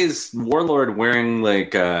Why is Warlord wearing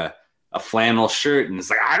like a flannel shirt? And it's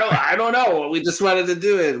like I don't know. We just wanted to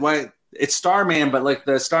do it. Why? It's Starman, but like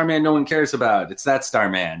the Starman no one cares about. It's that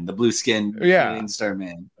Starman, the blue skin,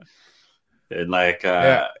 Starman, and like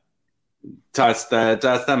toss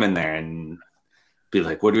them in there and be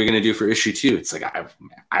like, what are we gonna do for issue 2? It's like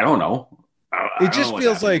I don't know. It just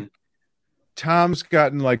feels like Tom's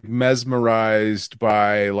gotten like mesmerized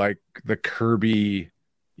by like the Kirby,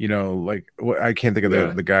 you know, like I can't think of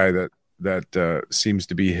the guy that seems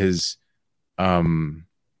to be his Kirby,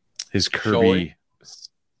 Sholey?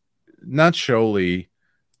 not Sholey,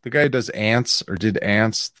 the guy who does Ants or did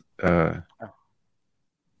Ants. What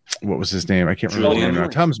was his name? I can't remember the name.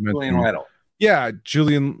 Tom's Julian Lytle. Yeah,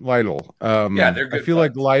 Julian Lytle. They're good. I feel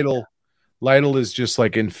like Lytle is just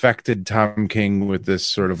like infected Tom King with this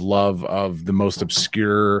sort of love of the most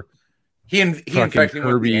obscure. He infected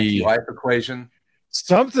Kirby with the anti-life equation.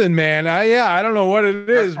 Something, man. I don't know what it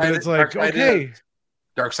is, but it's like okay.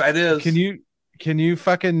 Darkseid is. Can you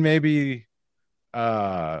fucking maybe?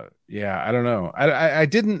 I don't know. I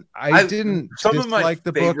didn't. Some of my like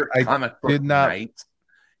the book. Comic book did not nights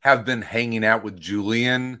have been hanging out with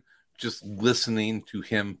Julian, just listening to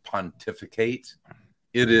him pontificate.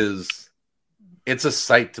 It's a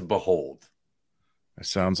sight to behold. It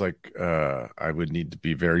sounds like I would need to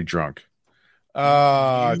be very drunk.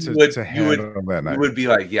 You You would be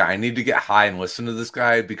like, I need to get high and listen to this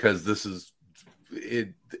guy because this is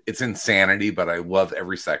it. It's insanity, but I love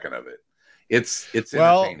every second of it. It's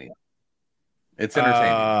entertaining. It's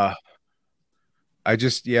entertaining.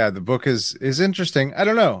 The book is interesting. I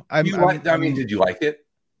don't know. Did you like it?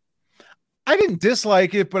 I didn't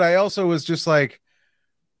dislike it, but I also was just like,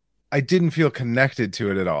 I didn't feel connected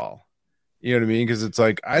to it at all. You know what I mean? Because it's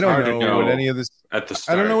like I don't know what any of this. At the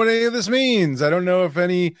start. I don't know what any of this means. I don't know if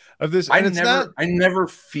any of this. I never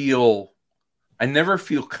feel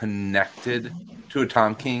connected to a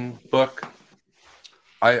Tom King book.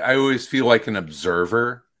 I always feel like an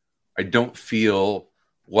observer. I don't feel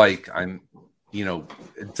like I'm.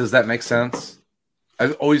 Does that make sense?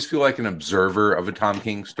 I always feel like an observer of a Tom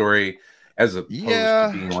King story, as opposed to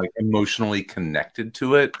being like emotionally connected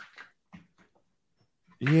to it.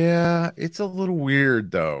 Yeah, it's a little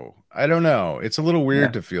weird though. I don't know. It's a little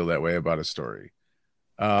weird to feel that way about a story.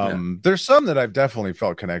 There's some that I've definitely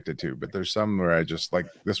felt connected to, but there's some where I just like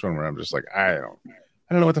this one where I'm just like, I don't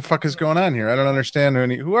know what the fuck is going on here. I don't understand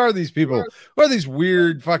who are these people? Who are these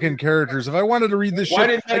weird fucking characters? If I wanted to read this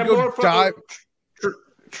shit, I'd go dive.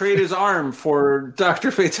 Trade his arm for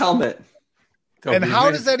Dr. Fate's helmet. And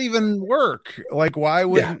how does that even work? Like, why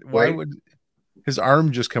would his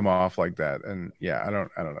arm just come off like that? And I don't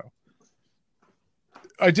know.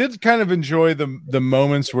 I did kind of enjoy the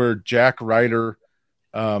moments where Jack Ryder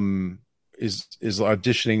is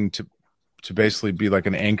auditioning to basically be like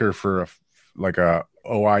an anchor for a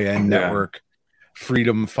OIN network,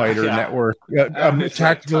 freedom fighter network,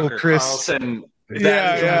 tactical Chris. That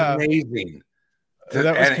is amazing.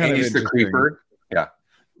 That was kind of he's the creeper. Yeah.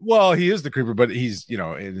 Well, he is the creeper, but he's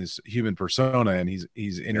in his human persona, and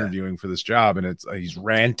he's interviewing for this job, and he's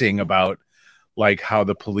ranting about like how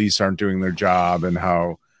the police aren't doing their job and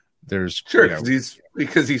how there's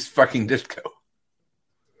because he's fucking Ditko.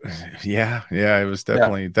 Yeah, it was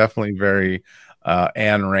definitely very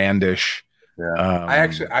Ayn Randish. Yeah. I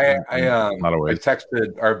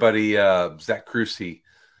texted our buddy Zach Crucy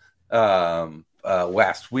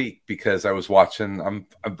last week because I was watching.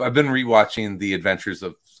 I've been rewatching the Adventures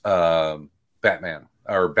of Batman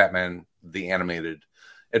the Animated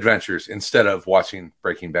Adventures instead of watching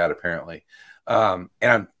Breaking Bad, apparently. And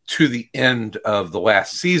I'm to the end of the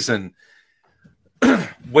last season,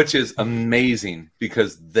 which is amazing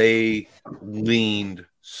because they leaned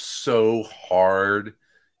so hard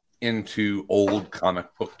into old comic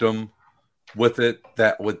bookdom with it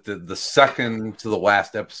that with the second to the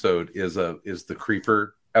last episode is the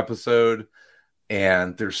Creeper episode,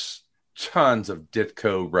 and there's tons of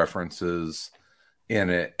Ditko references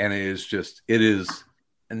in it, and it is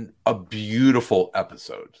a beautiful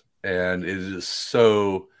episode, and it is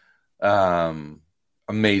so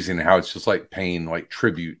amazing how it's just like paying like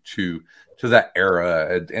tribute to that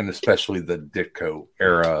era, and especially the Ditko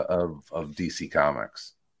era of DC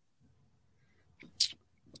Comics.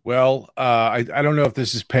 Well, I don't know if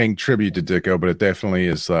this is paying tribute to Ditko, but it definitely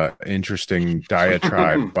is interesting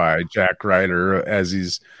diatribe by Jack Ryder as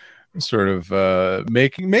he's sort of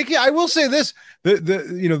making. I will say this: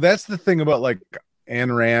 the that's the thing about like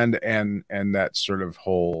Ayn Rand and that sort of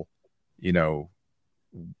whole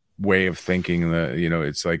way of thinking.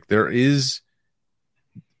 It's like there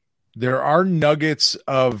are nuggets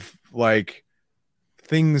of like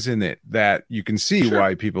things in it that you can see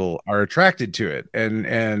why people are attracted to it,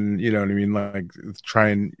 and you know what I mean, like try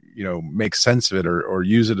and make sense of it or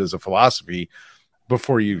use it as a philosophy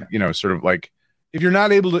before you sort of like, if you're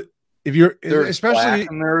not able to, if you're there's especially black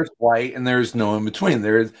and there's white and there's no in between.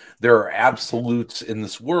 There are absolutes in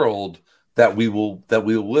this world that we will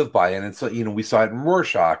live by, and it's like, we saw it in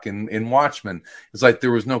Rorschach in Watchmen. It's like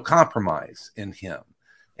there was no compromise in him,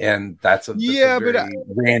 and that's a very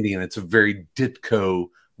Randy, and it's a very Ditko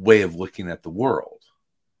way of looking at the world.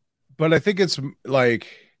 But I think it's like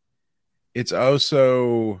it's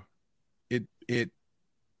also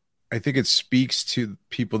I think it speaks to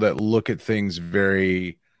people that look at things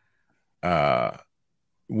very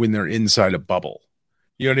when they're inside a bubble.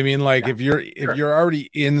 You know what I mean? Like if you're already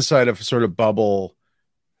inside of sort of bubble,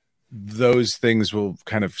 those things will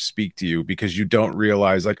kind of speak to you because you don't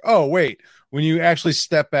realize like, oh wait, when you actually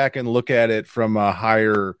step back and look at it from a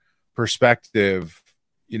higher perspective,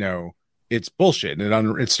 it's bullshit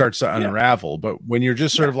and it starts to unravel. But when you're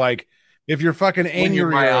just sort of like, if you're fucking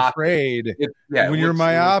angry or afraid, when you're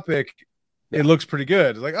myopic, it looks pretty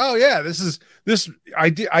good. It's like, oh yeah,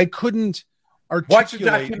 I couldn't watch a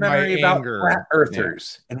articulate documentary about flat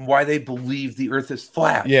earthers and why they believe the earth is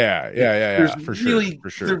flat. Yeah, for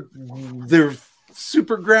sure. They're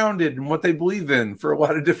super grounded in what they believe in for a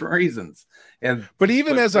lot of different reasons. But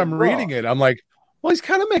as I'm reading it, I'm like, well, he's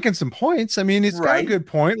kind of making some points. I mean, he's got a good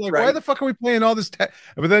point. Like, why the fuck are we playing all this?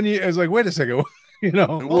 But then I was like, wait a second.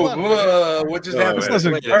 What just happened? This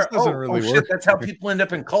doesn't really work. Shit, that's how people end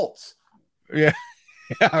up in cults. Yeah,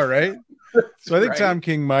 right. So I think Tom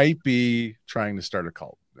King might be trying to start a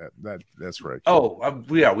cult. That's right.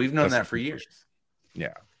 We've known that for years.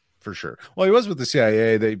 Yeah, for sure. Well, he was with the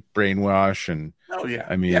CIA. They brainwash and. Oh yeah.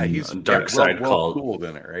 I mean, he's a dark side cult. Cool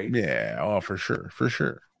in it, right? Yeah. For sure.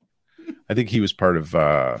 I think he was part of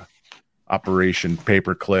Operation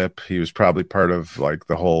Paperclip. He was probably part of like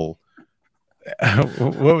the whole.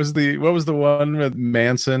 What was the one with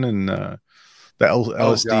Manson and the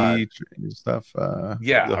LSD stuff?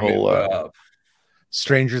 The whole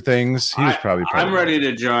Stranger Things. He was probably. I'm ready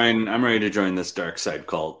to join. I'm ready to join this dark side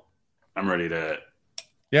cult. I'm ready to.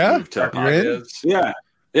 Yeah,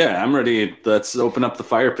 yeah. I'm ready. Let's open up the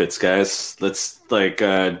fire pits, guys. Let's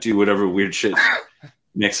do whatever weird shit.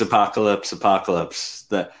 Mix apocalypse.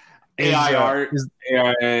 The AI art.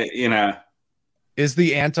 AI. Is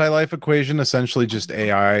the anti-life equation essentially just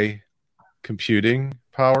AI computing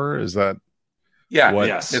power? Is that what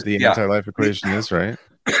the anti-life equation is, right?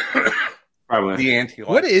 Probably. The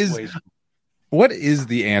anti-life equation. What is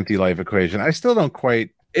the anti-life equation? I still don't quite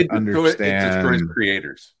understand. It destroys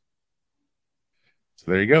creators.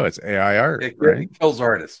 So there you go. It's AI art. It right? kills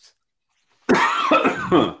artists.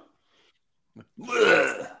 I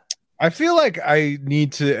feel like I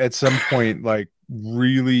need to at some point like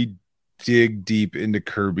really dig deep into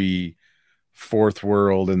Kirby Fourth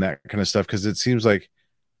World and that kind of stuff, because it seems like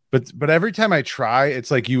but every time I try,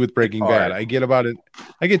 it's like you with Breaking Bad. I get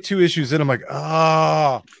 2 issues in, I'm like,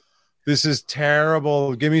 this is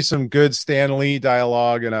terrible. Give me some good Stan Lee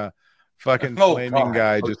dialogue and a fucking flaming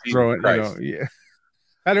guy just throwing,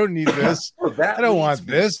 I don't need this. I don't want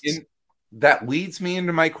this. That leads me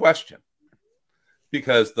into my question,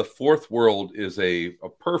 because the Fourth World is a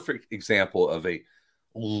perfect example of a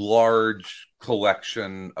large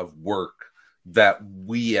collection of work that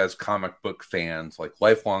we as comic book fans, like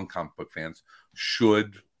lifelong comic book fans,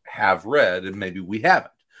 should have read, and maybe we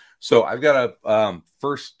haven't. So I've got a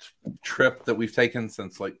first trip that we've taken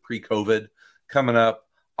since like pre-COVID coming up.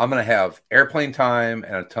 I'm going to have airplane time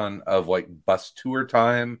and a ton of like bus tour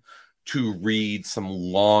time to read some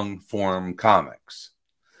long form comics.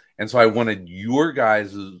 And so I wanted your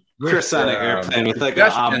guys' Chris on an airplane with like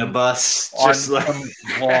an omnibus, just like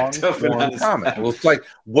long form comic. Well, it's like,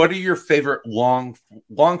 what are your favorite long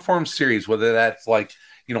form series? Whether that's like,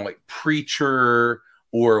 like Preacher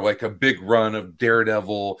or like a big run of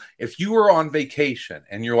Daredevil. If you were on vacation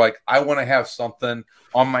and you're like, I want to have something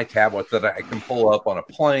on my tablet that I can pull up on a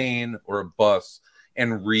plane or a bus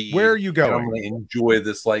and read. Where are you going? I'm going to enjoy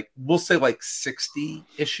this, like, we'll say like 60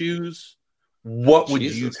 issues. What would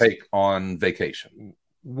you take on vacation?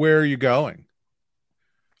 Where are you going?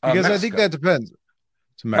 Because I think that depends.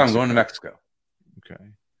 I'm going to Mexico. Okay.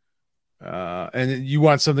 And you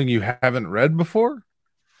want something you haven't read before?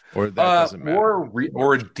 Or that doesn't matter.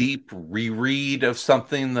 Or a deep reread of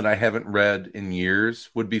something that I haven't read in years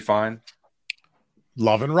would be fine.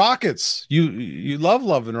 Love and Rockets. You love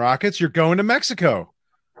Love and Rockets. You're going to Mexico.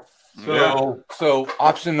 So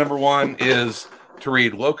option number one is to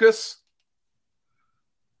read Locus.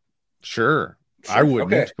 Sure. I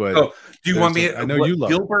wouldn't, okay. but so, do you want me? I know you love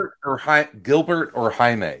Gilbert or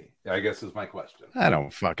Jaime. I guess is my question. I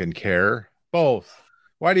don't fucking care. Both.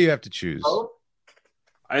 Why do you have to choose?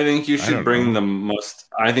 I think you should bring the most.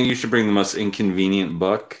 I think you should bring the most inconvenient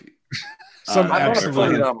book. Some I'm absolute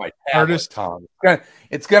put it on my tablet, Tom.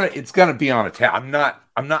 It's gonna be on a tab. I'm not.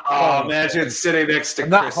 Oh, imagine sitting next to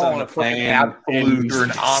Chris on the plane. Absolute or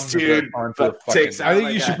an omnibus onto a fucking. I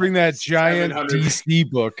think you should bring that giant DC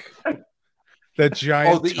book. That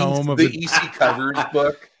giant tome of the EC covers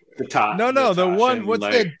book. The top. No, the one. What's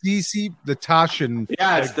like, that DC? The Toshin.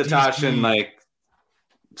 Yeah, it's the Toshin. Like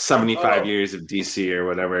 75 years of DC or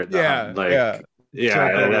whatever. Yeah,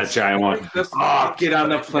 that giant one. Get on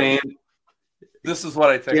the plane. This is what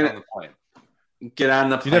I take on the plane. Get on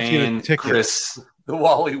the plane, Chris. The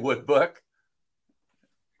Wally Wood book.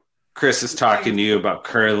 Chris is talking to you about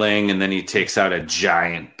curling, and then he takes out a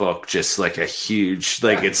giant book, just like a huge,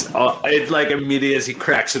 like it's like immediately as he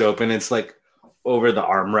cracks it open, it's like over the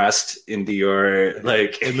armrest into your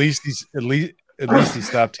like. At least he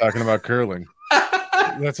stopped talking about curling.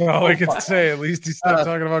 That's all I can say. At least he stopped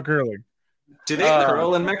talking about curling. Do they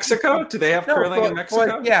curl in Mexico? Do they have curling in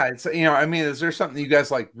Mexico? Yeah, it's I mean, is there something you guys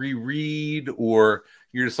like reread, or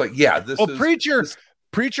you're just like, this is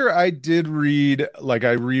Preacher, I did read, like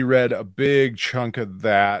I reread a big chunk of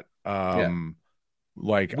that.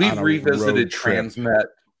 Like we've revisited Transmet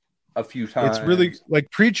a few times. It's really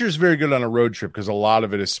like Preacher's very good on a road trip because a lot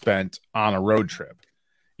of it is spent on a road trip.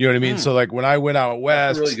 You know what I mean? So like when I went out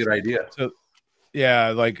west, that's a really good idea. So yeah,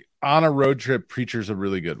 like on a road trip, Preacher's a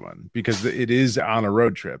really good one because it is on a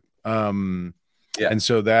road trip. And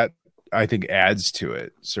so that I think adds to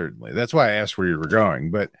it. Certainly, that's why I asked where you were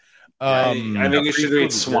going, but. I think you should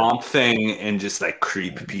read Swamp Thing and just like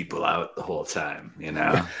creep people out the whole time, you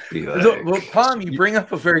know? Well, Tom, you bring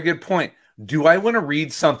up a very good point. Do I want to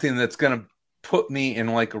read something that's going to put me in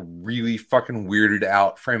like a really fucking weirded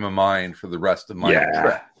out frame of mind for the rest of my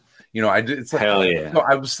trip? You know, it's like, hell yeah. So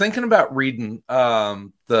I was thinking about reading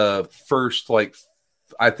the first, like,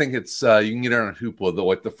 I think it's, you can get it on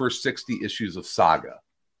Hoopla, the first 60 issues of Saga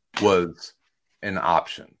was an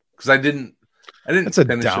option. Because I didn't That's a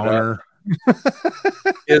downer.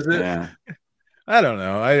 Is it? Yeah. I don't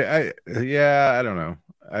know. I don't know.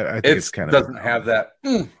 I think it's kind of doesn't have that.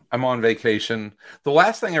 I'm on vacation. The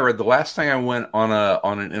last thing I went on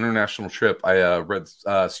an international trip, I read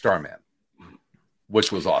Starman,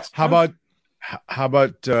 which was awesome. How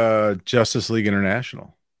about Justice League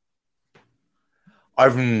International?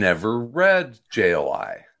 I've never read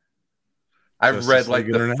JLI. I've read like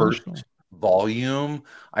the first volume.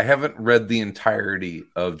 I haven't read the entirety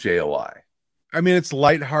of JLI. I mean, it's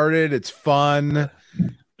lighthearted. It's fun.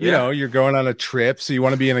 You know, you're going on a trip, so you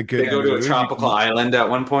want to be in a good. They go to a tropical island at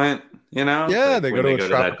one point. You know, yeah, they go to a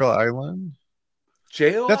tropical island.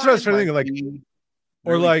 JLI. That's what I was trying to think.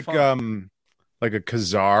 Or really like fun. like a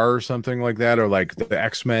Khazar or something like that, or like the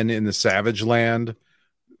X-Men in the Savage Land.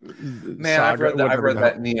 Man, Saga, I've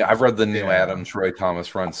read the Neil Adams, Roy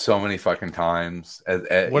Thomas run so many fucking times.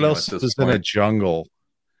 What else is in a jungle?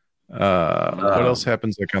 What else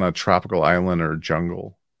happens like on a tropical island or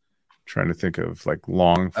jungle? I'm trying to think of like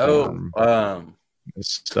long form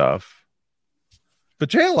stuff. But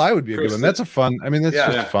JLI would be a good one. That's a fun. I mean, that's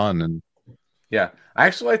just fun and I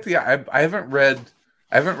actually like I haven't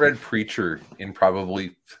read Preacher in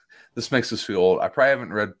probably. This makes us feel old. I probably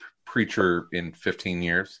haven't read Preacher in 15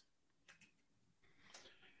 years.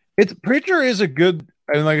 Preacher is a good,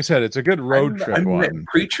 and like I said, it's a good road trip one.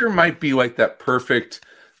 Preacher might be like that perfect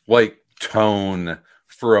like tone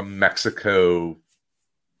for a Mexico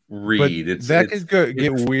read. But that could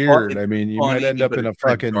get weird. I mean, you might end up in a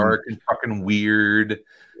fucking dark and fucking weird.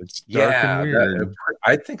 It's dark and weird.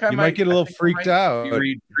 I think you might get a little freaked out.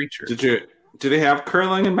 Read Preacher. Do they have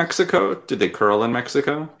curling in Mexico? Did they curl in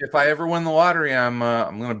Mexico? If I ever win the lottery, I'm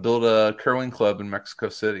going to build a curling club in Mexico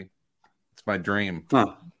City. It's my dream.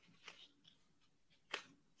 Huh.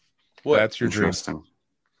 What? That's your dream.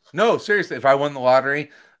 No, seriously. If I won the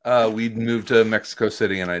lottery, we'd move to Mexico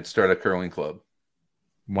City and I'd start a curling club.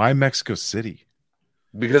 Why Mexico City?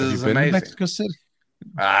 Because it's amazing. Mexico City.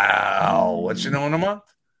 Wow, what you know in a month?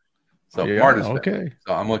 So Marta's okay.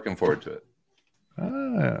 So I'm looking forward to it.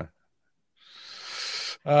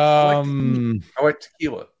 I like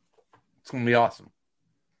tequila. It's gonna be awesome.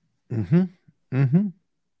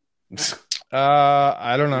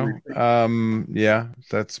 I don't know. Yeah,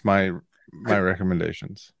 that's my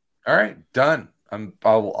recommendations. All right, done.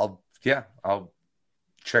 I'll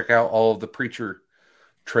check out all of the Preacher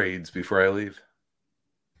trades before I leave.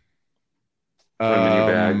 Put 'em in your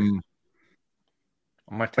bag. On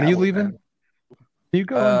my When are you tablet, leaving? man. You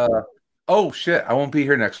go. Oh shit! I won't be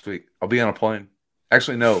here next week. I'll be on a plane.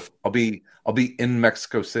 Actually, no. I'll be in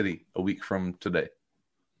Mexico City a week from today.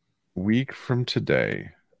 Week from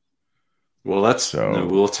today. Well,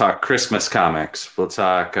 we'll talk Christmas comics. We'll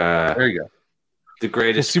talk There you go. the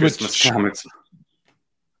greatest We'll see what Christmas comics.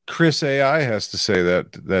 Chris AI has to say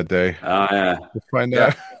that day. Oh yeah. We'll find Yeah.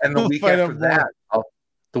 out. And the We'll week find after out more. that,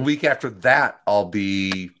 the week after that, I'll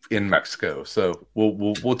be in Mexico. So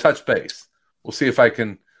we'll touch base. We'll see if I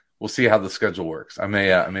can. We'll see how the schedule works. I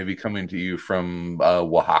may be coming to you from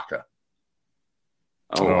Oaxaca.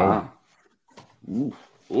 Oh wow.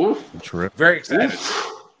 Oof. Terrific. Very excited.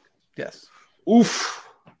 Oof. Yes. Oof.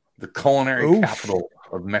 The culinary Oof. capital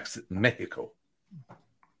of Mexico.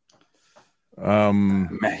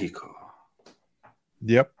 Mexico.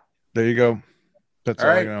 Yep. There you go. That's All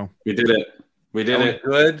all, right. I know. We did it. We did it.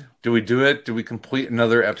 Good. Do we do it? Do we complete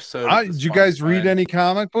another episode? of this Did you fun guys read time? any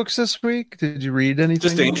comic books this week? Did you read anything?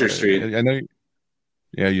 Just Danger Street. I know.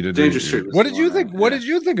 Yeah, you did. Danger read- Street was What the did you one think? I- What yeah. did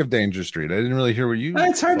you think of Danger Street? I didn't really hear what you.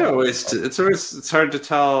 It's hard to thought. always. It's hard to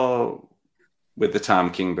tell with the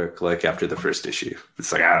Tom King book. Like after the first issue,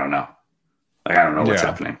 it's like I don't know. Like I don't know what's Yeah.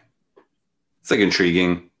 happening. It's like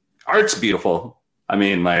intriguing. Art's beautiful. I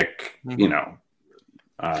mean, like you know.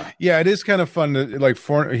 Yeah, it is kind of fun. To, like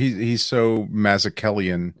he's so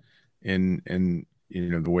Mazzucchellian in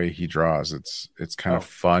the way he draws. It's kind of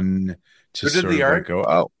fun to Who did sort the of art? like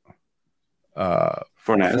go.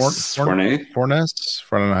 Fornes. Fornes.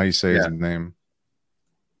 I don't know how you say Yeah. his name.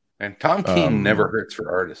 And Tom King never hurts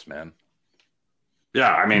for artists, man.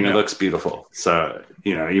 Yeah, I mean, Yeah. it looks beautiful. So,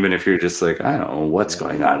 you know, even if you're just like, I don't know what's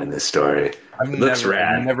going on in this story, I've it looks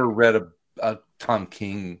rad. I've never read a Tom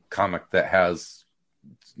King comic that has,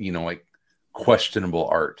 like questionable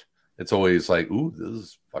art. It's always like, ooh, this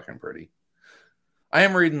is fucking pretty. I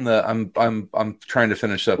am reading I'm trying to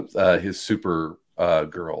finish up his Super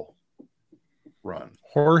Girl run.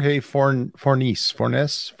 Jorge Fornes. I don't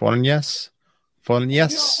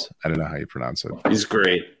know how you pronounce it. He's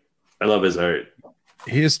great. I love his art.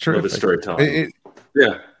 He is I love his terrific. storytelling.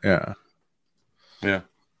 Yeah. Yeah.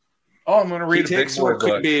 Oh, I'm going to read He a big takes boy what could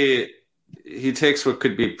book. be. He takes what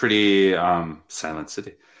could be pretty Silent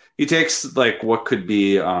City. He takes like what could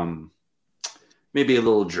be maybe a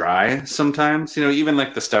little dry sometimes. You know, even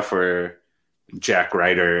like the stuff where Jack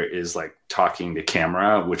Ryder is like talking to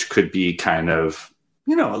camera, which could be kind of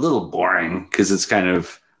a little boring because it's kind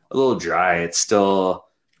of a little dry. It's still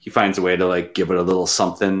he finds a way to like give it a little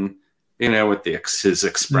something. With his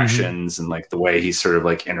expressions and like the way he's sort of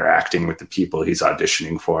like interacting with the people he's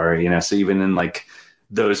auditioning for. So even in like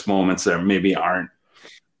those moments that maybe aren't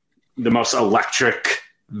the most electric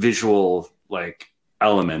visual like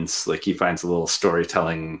elements, like he finds a little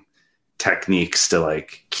storytelling techniques to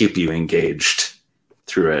like keep you engaged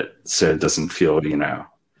through it, so it doesn't feel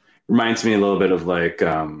reminds me a little bit of like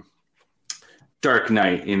Dark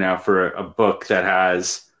Knight, for a book that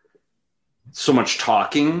has so much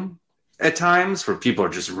talking at times where people are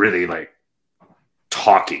just really like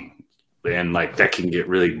talking, and like that can get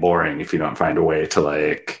really boring if you don't find a way to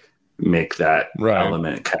like make that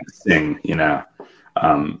element kind of sing.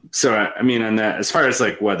 So I mean, on that, as far as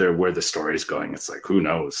like where the story's going, it's like who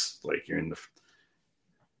knows? Like you're in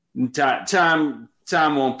the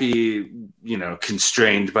Tom won't be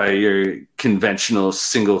constrained by your conventional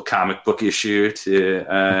single comic book issue to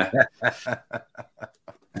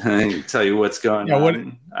tell you what's going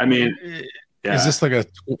on. I mean, is this like a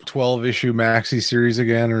 12-issue maxi series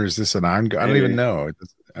again, or is this an ongoing? I don't even know.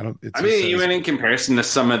 Even in comparison to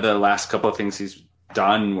some of the last couple of things he's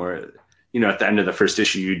done, where at the end of the first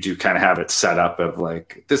issue, you do kind of have it set up of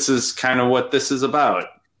like this is kind of what this is about.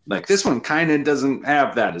 Like this one kind of doesn't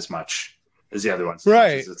have that as much as the other ones,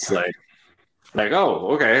 right? It's like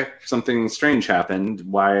oh, okay, something strange happened.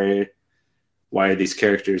 Why are these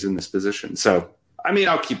characters in this position? So I mean,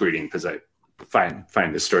 I'll keep reading because I find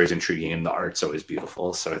the stories intriguing and the art's always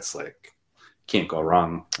beautiful. So it's like can't go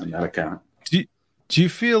wrong on that account. Do you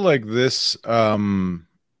feel like this?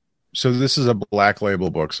 So this is a Black Label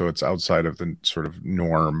book, so it's outside of the sort of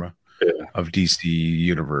norm of DC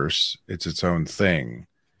universe. It's its own thing.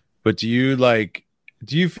 But do you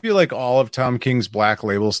feel like all of Tom King's Black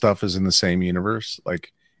Label stuff is in the same universe?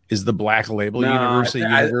 Like, is the Black Label universe a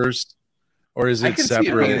universe, or is it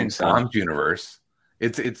separate? In Tom's universe,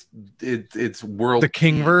 it's world. The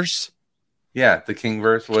Kingverse. Yeah, the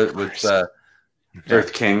Kingverse with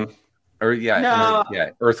Earth King. Or No.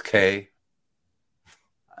 Earth K.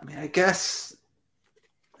 I mean, I guess.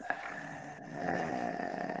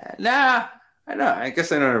 Nah, I know. I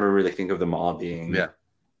guess I don't ever really think of them all being. Yeah.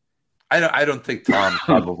 I don't think Tom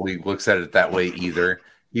probably looks at it that way either.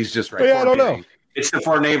 He's just right. Yeah, I don't know. It's the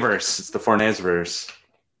Fornaverse. It's the Fornaverse.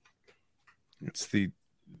 It's the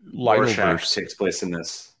Rorschach Lytleverse. takes place in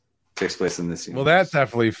this. Universe. Well, that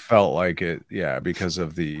definitely felt like it. Yeah, because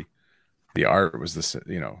of the art was the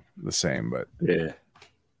same, but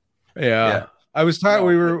yeah. I was talking.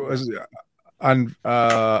 We were on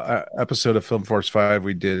episode of Film Force 5.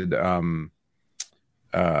 We did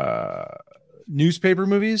newspaper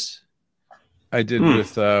movies. I did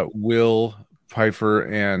with Will Pfeiffer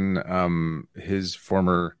and his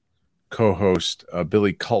former co-host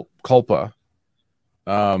Billy Culpa.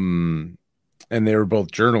 And they were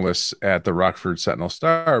both journalists at the Rockford Sentinel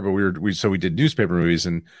Star, but we did newspaper movies.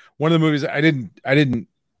 And one of the movies I didn't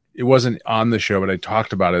it wasn't on the show, but I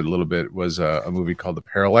talked about it a little bit, was a movie called The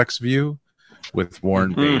Parallax View with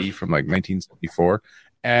Warren Beatty from like 1974.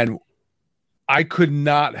 And I could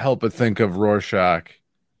not help but think of Rorschach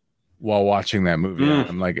while watching that movie.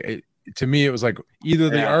 I'm like, to me, it was like either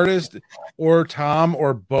the artist or Tom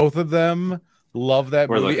or both of them love that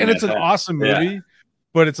movie. And it's an awesome movie,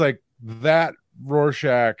 but it's like that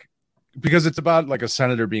Rorschach, because it's about like a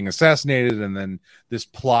senator being assassinated and then this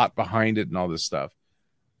plot behind it and all this stuff.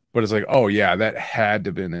 But it's like, oh yeah, that had to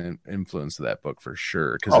have been an influence of that book for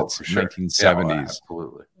sure, because it's 1970s.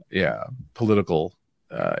 Absolutely. Yeah, political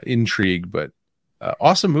intrigue, but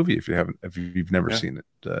awesome movie if you've never seen it.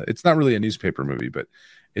 It's not really a newspaper movie, but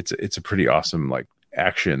it's a pretty awesome like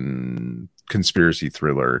action conspiracy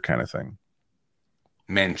thriller kind of thing.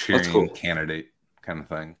 Manchurian Candidate kind of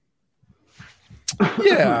thing.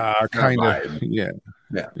 Yeah, kind of.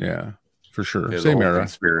 Yeah, for sure. Same era.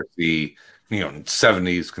 Conspiracy,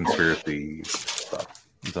 70s conspiracy stuff.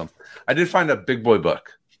 So, I did find a big boy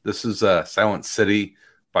book. This is Silent City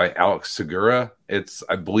by Alex Segura. It's,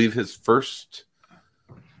 I believe, his first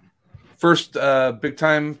big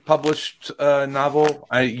time published novel.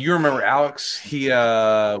 You remember Alex? He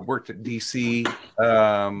worked at DC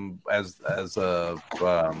as a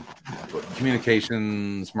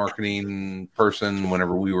communications marketing person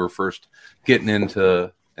whenever we were first getting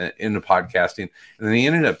into podcasting, and then he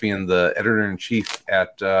ended up being the editor-in-chief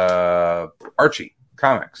at Archie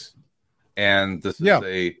Comics, and this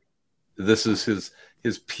is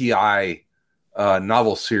his PI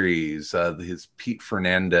novel series, his Pete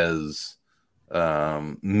Fernandez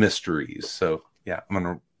mysteries. So yeah, I'm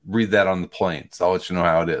gonna read that on the plane, so I'll let you know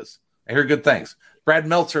how it is. I hear good things. Brad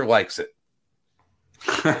Meltzer likes it.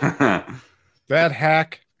 That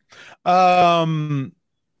hack.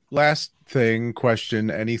 Last question.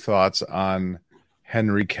 Any thoughts on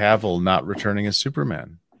Henry Cavill not returning as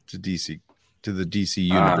Superman to the DC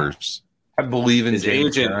universe? I believe in his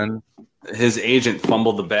James agent. Gunn. His agent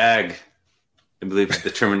fumbled the bag, I believe is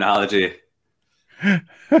the terminology. He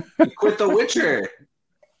quit The Witcher.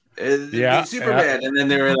 Superman. And then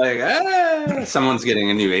they were like, someone's getting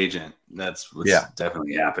a new agent. That's what's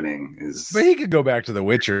definitely happening. But he could go back to The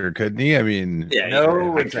Witcher, couldn't he? I mean,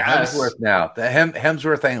 it's Hemsworth now. The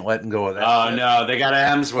Hemsworth ain't letting go of that. Oh no, they got a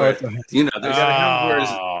Hemsworth. They got a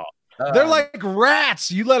Hemsworth. They're like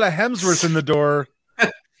rats. You let a Hemsworth in the door.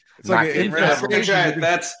 It's like an infestation.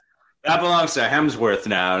 That belongs to Hemsworth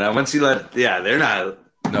now. Now, once you they're not.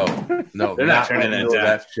 No, they're not turning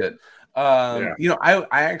that shit. I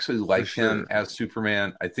actually like him as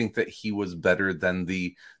Superman. I think that he was better than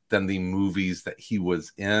the movies that he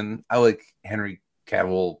was in. I like Henry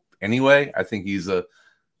Cavill anyway. I think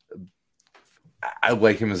I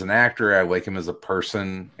like him as an actor. I like him as a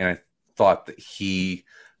person, and I thought that he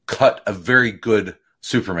cut a very good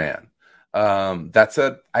Superman. That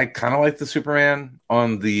said, I kind of like the Superman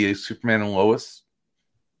on the Superman and Lois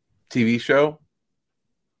TV show.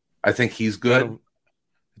 I think he's good. I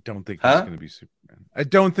don't think he's going to be Superman. I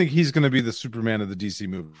don't think he's going to be the Superman of the DC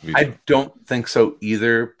movie. I don't think so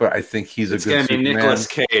either, but I think he's a good Superman. It's going to be Nicolas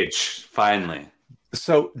Cage, finally.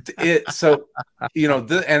 So this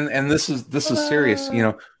is serious.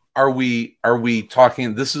 Are we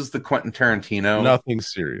talking? This is the Quentin Tarantino. Nothing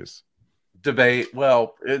serious. Debate.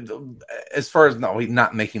 Well, as far as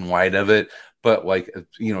not making light of it, but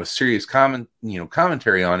a serious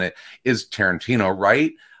commentary on it is Tarantino,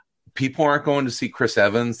 right? People aren't going to see Chris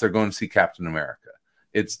Evans; they're going to see Captain America.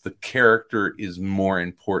 It's the character is more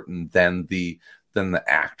important than the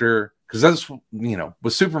actor, because that's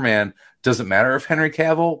with Superman. Doesn't matter if Henry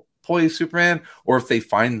Cavill plays Superman or if they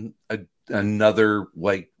find another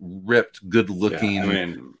ripped, good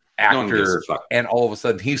looking one gives actor, a fuck. and all of a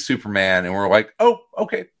sudden he's Superman, and we're like, oh,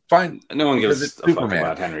 okay, fine. No one Because gives it's a fuck Superman.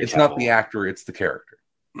 about Henry It's Cavill. not the actor; it's the character.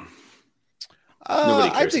 Nobody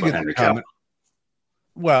I cares think about it's Henry common. Cavill.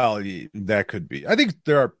 Well, that could be. I think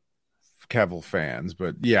there are Cavill fans,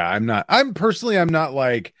 but yeah, I'm not. I'm not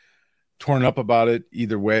like torn up about it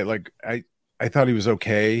either way. Like I thought he was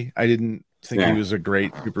okay. I didn't think he was a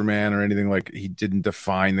great Superman or anything. Like he didn't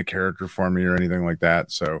define the character for me or anything like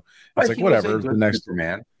that. So it's like He was whatever. a good The next,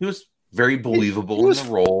 Superman. He was very believable he was- in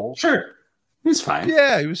the role. Sure, he's fine.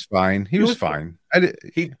 yeah, he was fine. He was fine. I didn't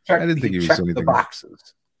think he was checked anything. the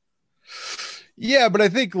boxes. Yeah, but I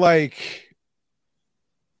think like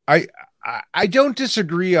I don't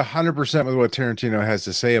disagree 100% with what Tarantino has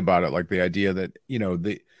to say about it. Like the idea that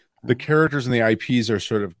the characters and the IPs are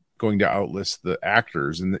sort of going to outlist the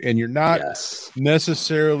actors, and you're not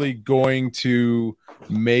necessarily going to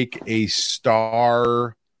make a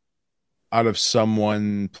star out of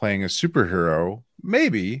someone playing a superhero,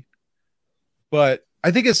 maybe, but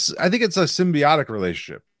I think it's a symbiotic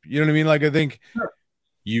relationship. You know what I mean? Like I think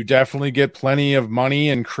you definitely get plenty of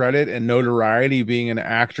money and credit and notoriety being an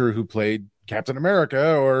actor who played Captain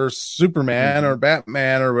America or Superman or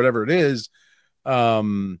Batman or whatever it is.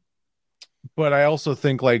 But I also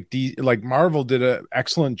think like Marvel did an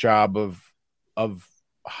excellent job of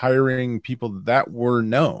hiring people that were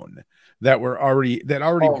known, that already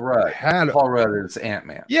had Paul Rudd is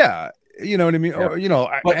Ant-Man. Yeah, you know what I mean. Yeah.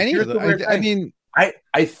 Or, But any here's of the them. weird I thing. mean,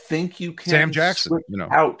 I think you can Sam Jackson, switch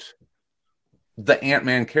out the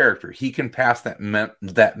Ant-Man character. He can pass that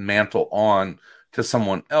mantle on to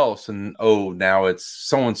someone else, and now it's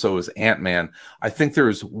so and so is Ant-Man. I think there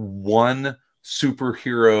is one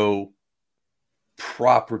superhero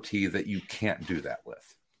property that you can't do that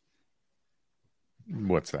with.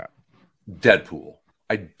 What's that? Deadpool.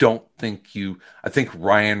 I don't think I think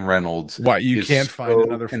Ryan Reynolds. What, you can't find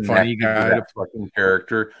another funny guy to fucking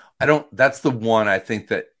character. That's the one I think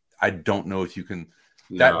that I don't know if you can.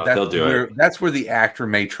 They'll do it. That's where the actor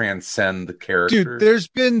may transcend the character. Dude, there's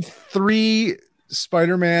been 3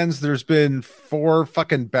 Spider-Mans. There's been 4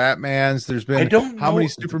 fucking Batmans. There's been how many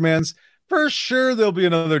Supermans? For sure, there'll be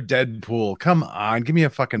another Deadpool. Come on, give me a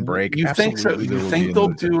fucking break. You think so? You think they'll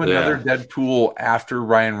do another Deadpool after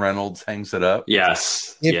Ryan Reynolds hangs it up?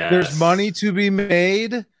 Yes. If there's money to be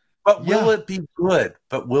made, but will it be good?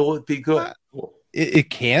 It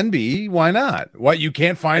can be. Why not? What, you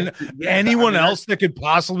can't find anyone else that could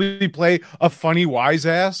possibly play a funny wise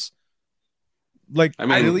ass? Like, I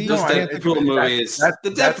mean, really? those Deadpool movies. The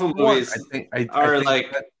Deadpool movies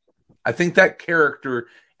I think that character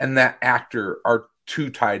and that actor are too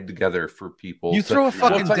tied together for people. You throw a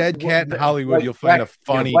fucking dead cat in Hollywood, you'll find a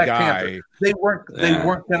funny guy. Panther. They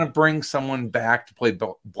weren't going to bring someone back to play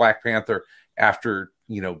Black Panther after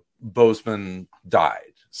Boseman died.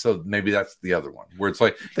 So maybe that's the other one where it's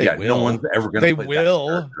like, no one's ever going to play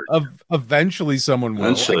that character. Eventually someone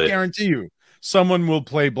will. I guarantee you, someone will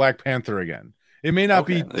play Black Panther again. It may not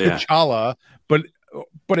be T'Challa, but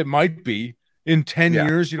it might be. In 10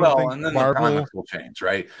 years, you don't think and then Marvel... the comics will change,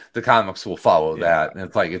 right? The comics will follow that. And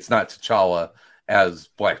it's like, it's not T'Challa as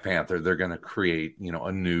Black Panther. They're going to create,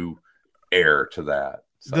 a new heir to that.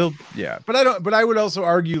 So. But I would also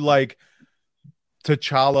argue like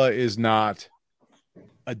T'Challa is not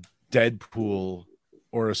a Deadpool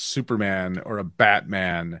or a Superman or a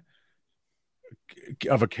Batman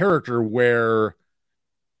of a character where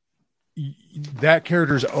that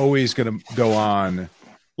character is always going to go on.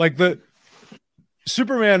 Like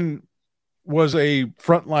Superman was a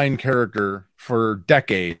frontline character for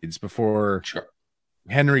decades before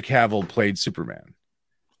Henry Cavill played Superman.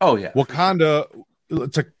 Oh yeah, Wakanda.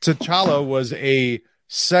 T'Challa was a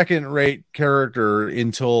second-rate character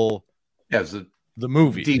until the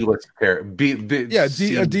movie. D-list character.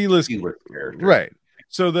 A D-list character. Right.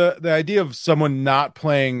 So the idea of someone not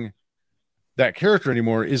playing that character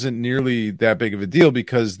anymore isn't nearly that big of a deal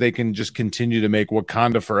because they can just continue to make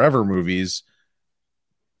Wakanda Forever movies.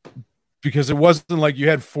 Because it wasn't like you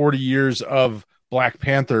had 40 years of Black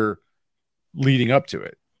Panther leading up to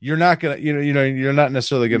it. You're not gonna, you're not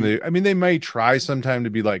necessarily gonna. I mean, they may try sometime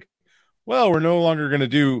to be like, well, we're no longer gonna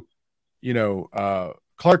do,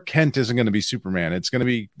 Clark Kent isn't gonna be Superman. It's gonna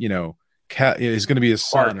be, is gonna be his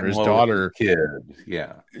son or his daughter, kid,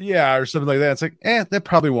 or something like that. It's like, that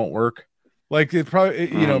probably won't work. Like it probably,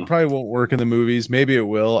 probably won't work in the movies. Maybe it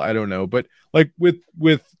will. I don't know. But like with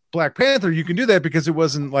Black Panther, you can do that because it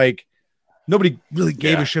wasn't like. Nobody really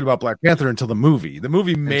gave a shit about Black Panther until the movie. The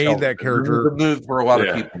movie made that character. For a lot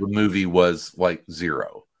of people, the movie was like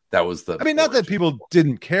zero. That was the. I mean, not that people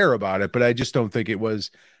didn't care about it, but I just don't think it was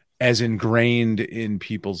as ingrained in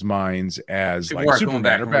people's minds as People like aren't going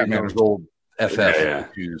back Superman or and reading Batman. those old FF Yeah.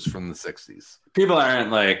 issues from the 60s. People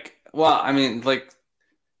aren't like, well, I mean, like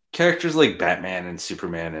characters like Batman and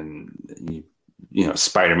Superman and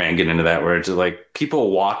Spider-Man get into that where it's like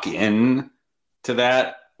people walk in to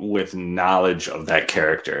that with knowledge of that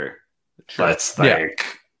character. Sure. That's Yeah.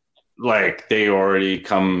 like they already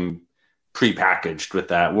come prepackaged with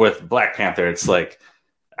that. With Black Panther, it's like,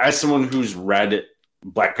 as someone who's read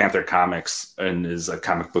Black Panther comics and is a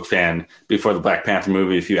comic book fan before the Black Panther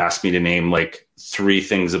movie, if you asked me to name like 3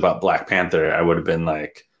 things about Black Panther, I would have been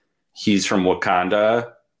like, he's from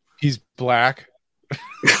Wakanda. He's black.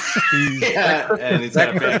 Yeah, and he's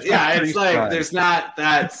got it's like there's not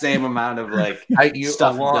that same amount of like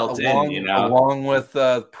stuff built in, along with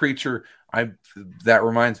Preacher. That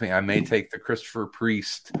reminds me, I may take the Christopher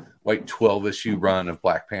Priest like 12-issue run of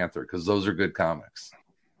Black Panther because those are good comics.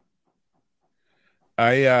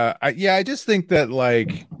 I just think that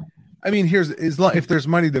like, I mean, if there's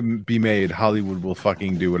money to be made, Hollywood will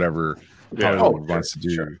fucking do whatever Hollywood wants to do,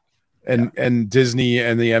 sure. and Disney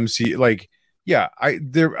and the MC, like, yeah, I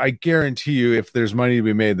guarantee you, if there's money to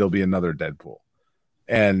be made, there'll be another Deadpool,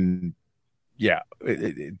 and yeah,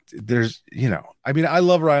 there's, I mean, I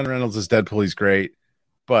love Ryan Reynolds as Deadpool, he's great,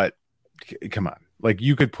 but come on. Like,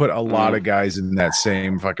 you could put a lot of guys in that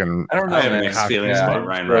same fucking. I don't know. I have mixed feelings about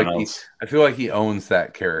Ryan Reynolds. I feel like he owns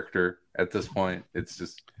that character at this point. It's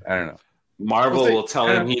just, I don't know. Marvel will tell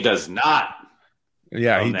him he does not.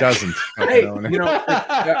 Yeah, he doesn't. Hey,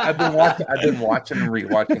 I've been watching and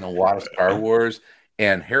rewatching a lot of Star Wars,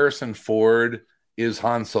 and Harrison Ford is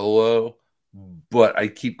Han Solo, but I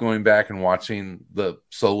keep going back and watching the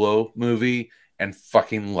Solo movie and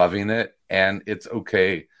fucking loving it, and it's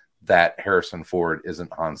okay that Harrison Ford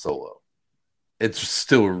isn't Han Solo. It's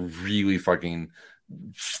still a really fucking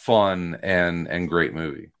fun and great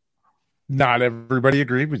movie. Not everybody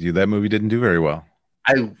agreed with you. That movie didn't do very well.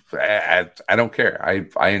 I don't care. I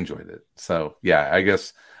enjoyed it. So yeah, I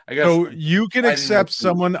guess. So you can accept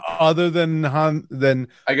someone other than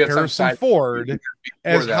Harrison Ford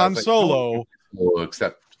as Han Solo.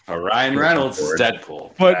 Except Ryan Reynolds is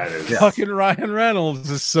Deadpool. But fucking Ryan Reynolds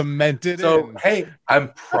is cemented in. Hey,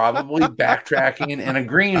 I'm probably backtracking and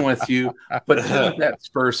agreeing with you, but didn't that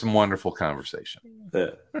spur some wonderful conversation?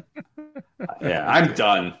 Yeah, I'm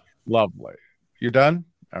done. Lovely. You're done?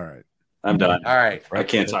 All right. I'm done. All right. I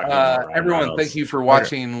can't talk about everyone, Reynolds. thank you for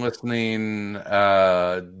watching, listening,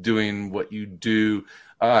 doing what you do.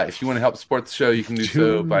 If you want to help support the show, you can do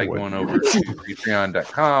so by going over to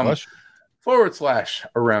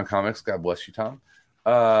patreon.com/Around Comics. God bless you, Tom.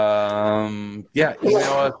 Email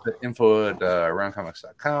us at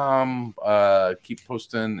info@aroundcomics.com. Keep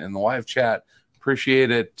posting in the live chat.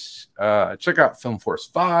 Appreciate it. Check out Film Force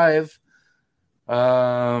 5.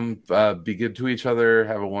 Be good to each other.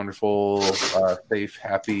 Have a wonderful, safe,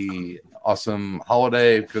 happy, awesome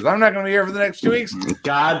holiday, because I'm not going to be here for the next 2 weeks.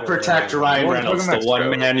 God protect Ryan Reynolds, the one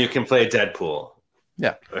man you can play Deadpool.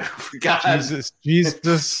 Yeah. God.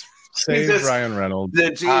 Jesus save Ryan Reynolds.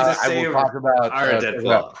 I will talk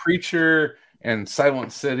about Preacher and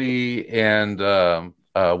Silent City and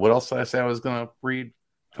what else did I say I was going to read?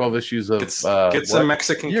 12 issues of get some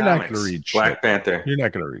Mexican You're comics. not going to read Black shit. Panther. You're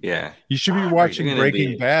not going to read. Yeah. You should be watching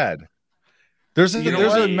Breaking Bad. There's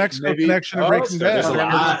a Mexico connection to Breaking Bad. There's a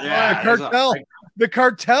lot. Yeah, the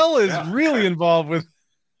cartel is really involved with.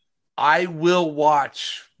 I will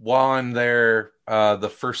watch while I'm there the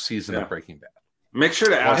first season of Breaking Bad. Make sure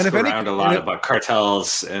to ask around a lot about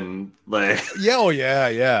cartels and like.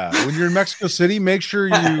 Yeah. When you're in Mexico City, make sure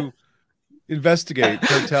you investigate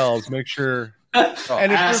cartels. Make sure.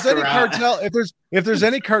 And if there's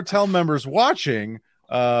any cartel members watching,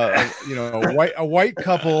 a white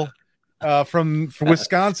couple from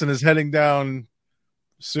Wisconsin is heading down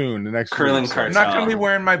soon. The next curling week. cartel. I'm not going to be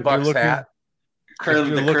wearing my Bucks hat. The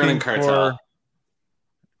curling cartel.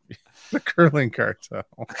 The curling cartel.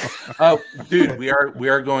 Oh, dude, we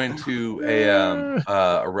are going to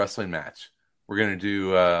a wrestling match. We're going to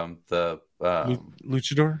do the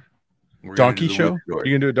luchador donkey show. You're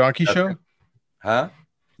going to do a donkey show? Huh?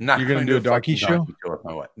 You're going to do a donkey show?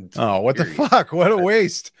 What the fuck? What a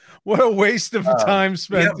waste. What a waste of time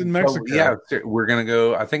spent in Mexico. We're going to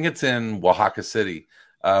go. I think it's in Oaxaca City.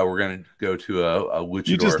 We're going to go to a luchador.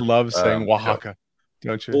 You just love saying Oaxaca,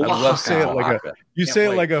 don't you? I love saying it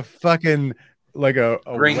like a fucking like a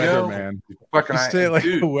Gringo? weatherman. Fucking you say it like a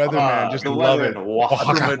weatherman. Just love it.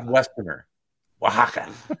 Oaxaca. Midwesterner. Oaxaca.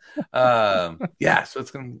 So it's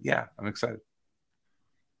going to, I'm excited.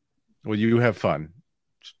 Well, you have fun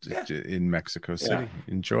in Mexico City.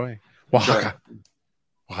 Enjoy. Oaxaca.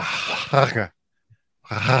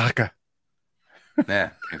 Raka. Nah,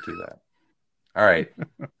 can't do that. All right.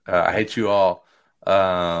 I hate you all.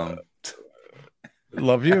 Love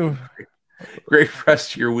you. Great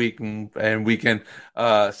rest of your week and weekend.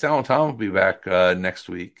 Sal and Tom will be back next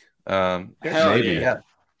week. Maybe. Yeah.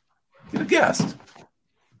 Get a guest.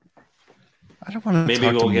 I don't want to Maybe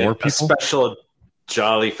talk we'll to get more a people. special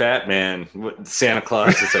Jolly Fat Man. Santa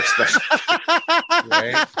Claus is our special.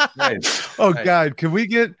 Right? Nice. Oh Nice. God, can we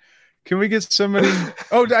get somebody?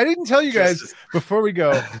 Oh, I didn't tell you guys before we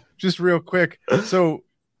go. Just real quick. So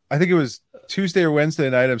I think it was Tuesday or Wednesday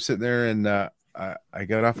night. I'm sitting there and I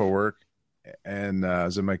got off of work and I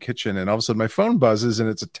was in my kitchen and all of a sudden my phone buzzes and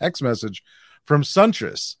it's a text message from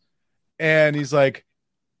Suntress, and he's like,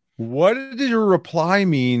 "What did your reply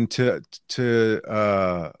mean to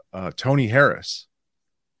Tony Harris?"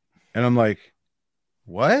 And I'm like,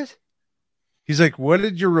 "What?" He's like, "What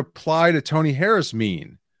did your reply to Tony Harris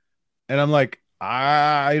mean?" And I'm like,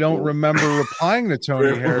 "I don't remember replying to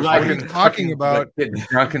Tony Harris. What are you talking about?" Getting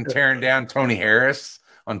drunk and tearing down Tony Harris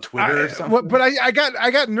on Twitter or something? But I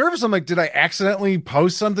got nervous. I'm like, did I accidentally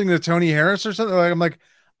post something to Tony Harris or something? Like, I'm like,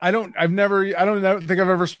 I don't think I've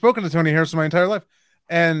ever spoken to Tony Harris in my entire life.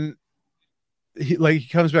 And he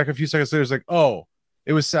comes back a few seconds later. He's like, "Oh,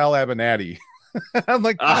 it was Sal Abernathy." I'm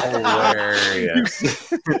like,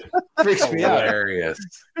 Hilarious. Freaks me out. Hilarious.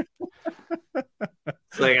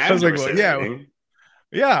 Like, I was like, well, yeah.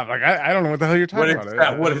 I'm like, I don't know what the hell you're talking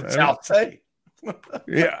about. What did Sal say?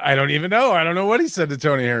 Yeah, I don't even know. I don't know what he said to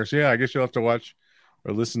Tony Harris. Yeah, I guess you'll have to watch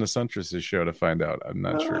or listen to Suntress's show to find out. I'm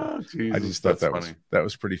not sure. Jesus, I just thought that's that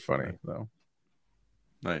was pretty funny though.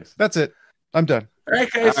 Nice. That's it. I'm done. All right,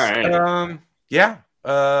 guys. All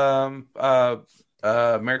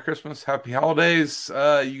right. Merry Christmas, Happy Holidays.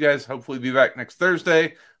 You guys hopefully be back next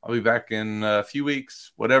Thursday. I'll be back in a few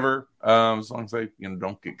weeks, whatever. As long as I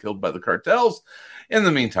don't get killed by the cartels. In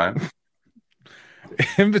the meantime,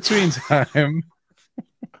 In between time,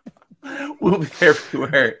 we'll be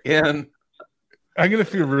everywhere. I'm gonna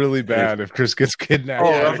feel really bad if Chris gets kidnapped.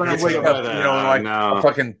 I'm gonna wake up, no. a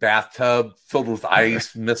fucking bathtub filled with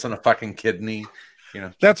ice, missing a fucking kidney.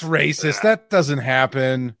 That's racist. That doesn't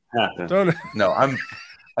happen. Don't. No, I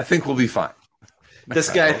think we'll be fine. This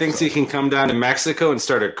guy thinks he can come down to Mexico and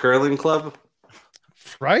start a curling club.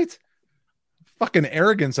 Right? Fucking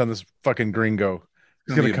arrogance on this fucking gringo.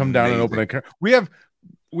 He's gonna be come down and amazing. open a.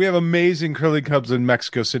 We have amazing curling clubs in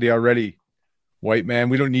Mexico City already. White man,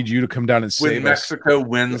 we don't need you to come down and When save us. Mexico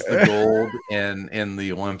wins the gold in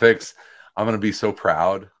the Olympics, I'm going to be so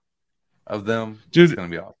proud of them. Dude, it's going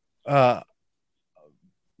to be awesome.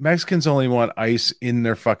 Mexicans only want ice in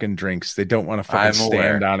their fucking drinks. They don't want to fucking I'm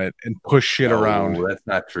stand on it and push shit around That's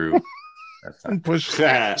not true. That's not and push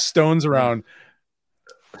stones around.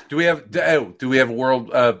 Do we have a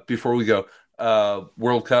world before we go?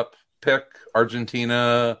 World Cup pick?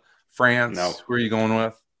 Argentina, France. No. Who are you going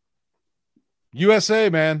with? USA,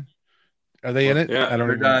 man. Are they in it? Yeah, I don't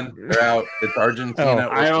They're even- done. They're out. It's Argentina.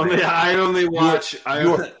 Oh. I only watch. I've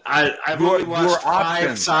only watched 5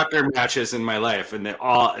 options. soccer matches in my life, and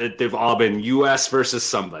they've all been U.S. versus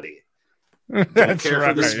somebody. That's care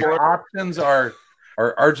for the right. sport. Your options are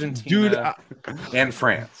Argentina and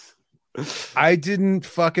France. I didn't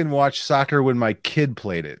fucking watch soccer when my kid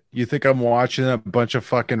played it. You think I'm watching a bunch of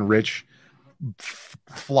fucking rich,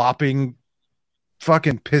 flopping,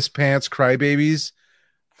 fucking piss pants crybabies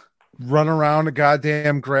run around a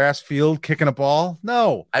goddamn grass field kicking a ball?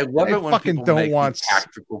 No, I love I it when fucking people don't make want the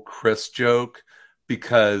tactical Chris joke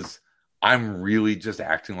because I'm really just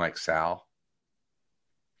acting like Sal.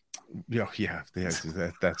 Yeah,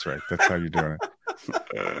 that's right. That's how you're doing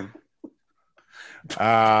it.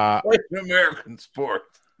 Like an American sport.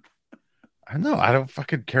 I know. I don't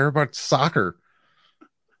fucking care about soccer.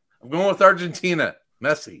 I'm going with Argentina.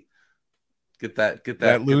 Messi. Get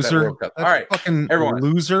that loser. World Cup. That All right, fucking everyone.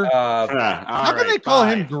 loser. How can they call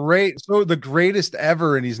him great? So the greatest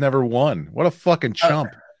ever, and he's never won. What a fucking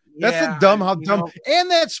chump. That's Yeah, the dumb. How you dumb. know,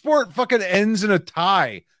 And that sport fucking ends in a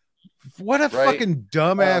tie. What a Right. fucking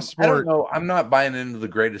dumbass I don't sport. know. I'm not buying into the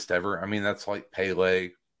greatest ever. I mean, that's like Pele.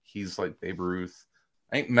 He's like Babe Ruth.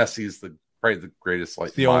 I think Messi's probably the greatest.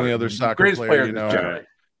 Like The only other soccer greatest player you of know. this generation.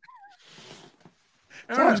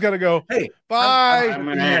 Someone's got to go. Hey, Bye. I'm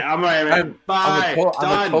gonna bye. I'm a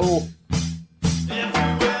total Done.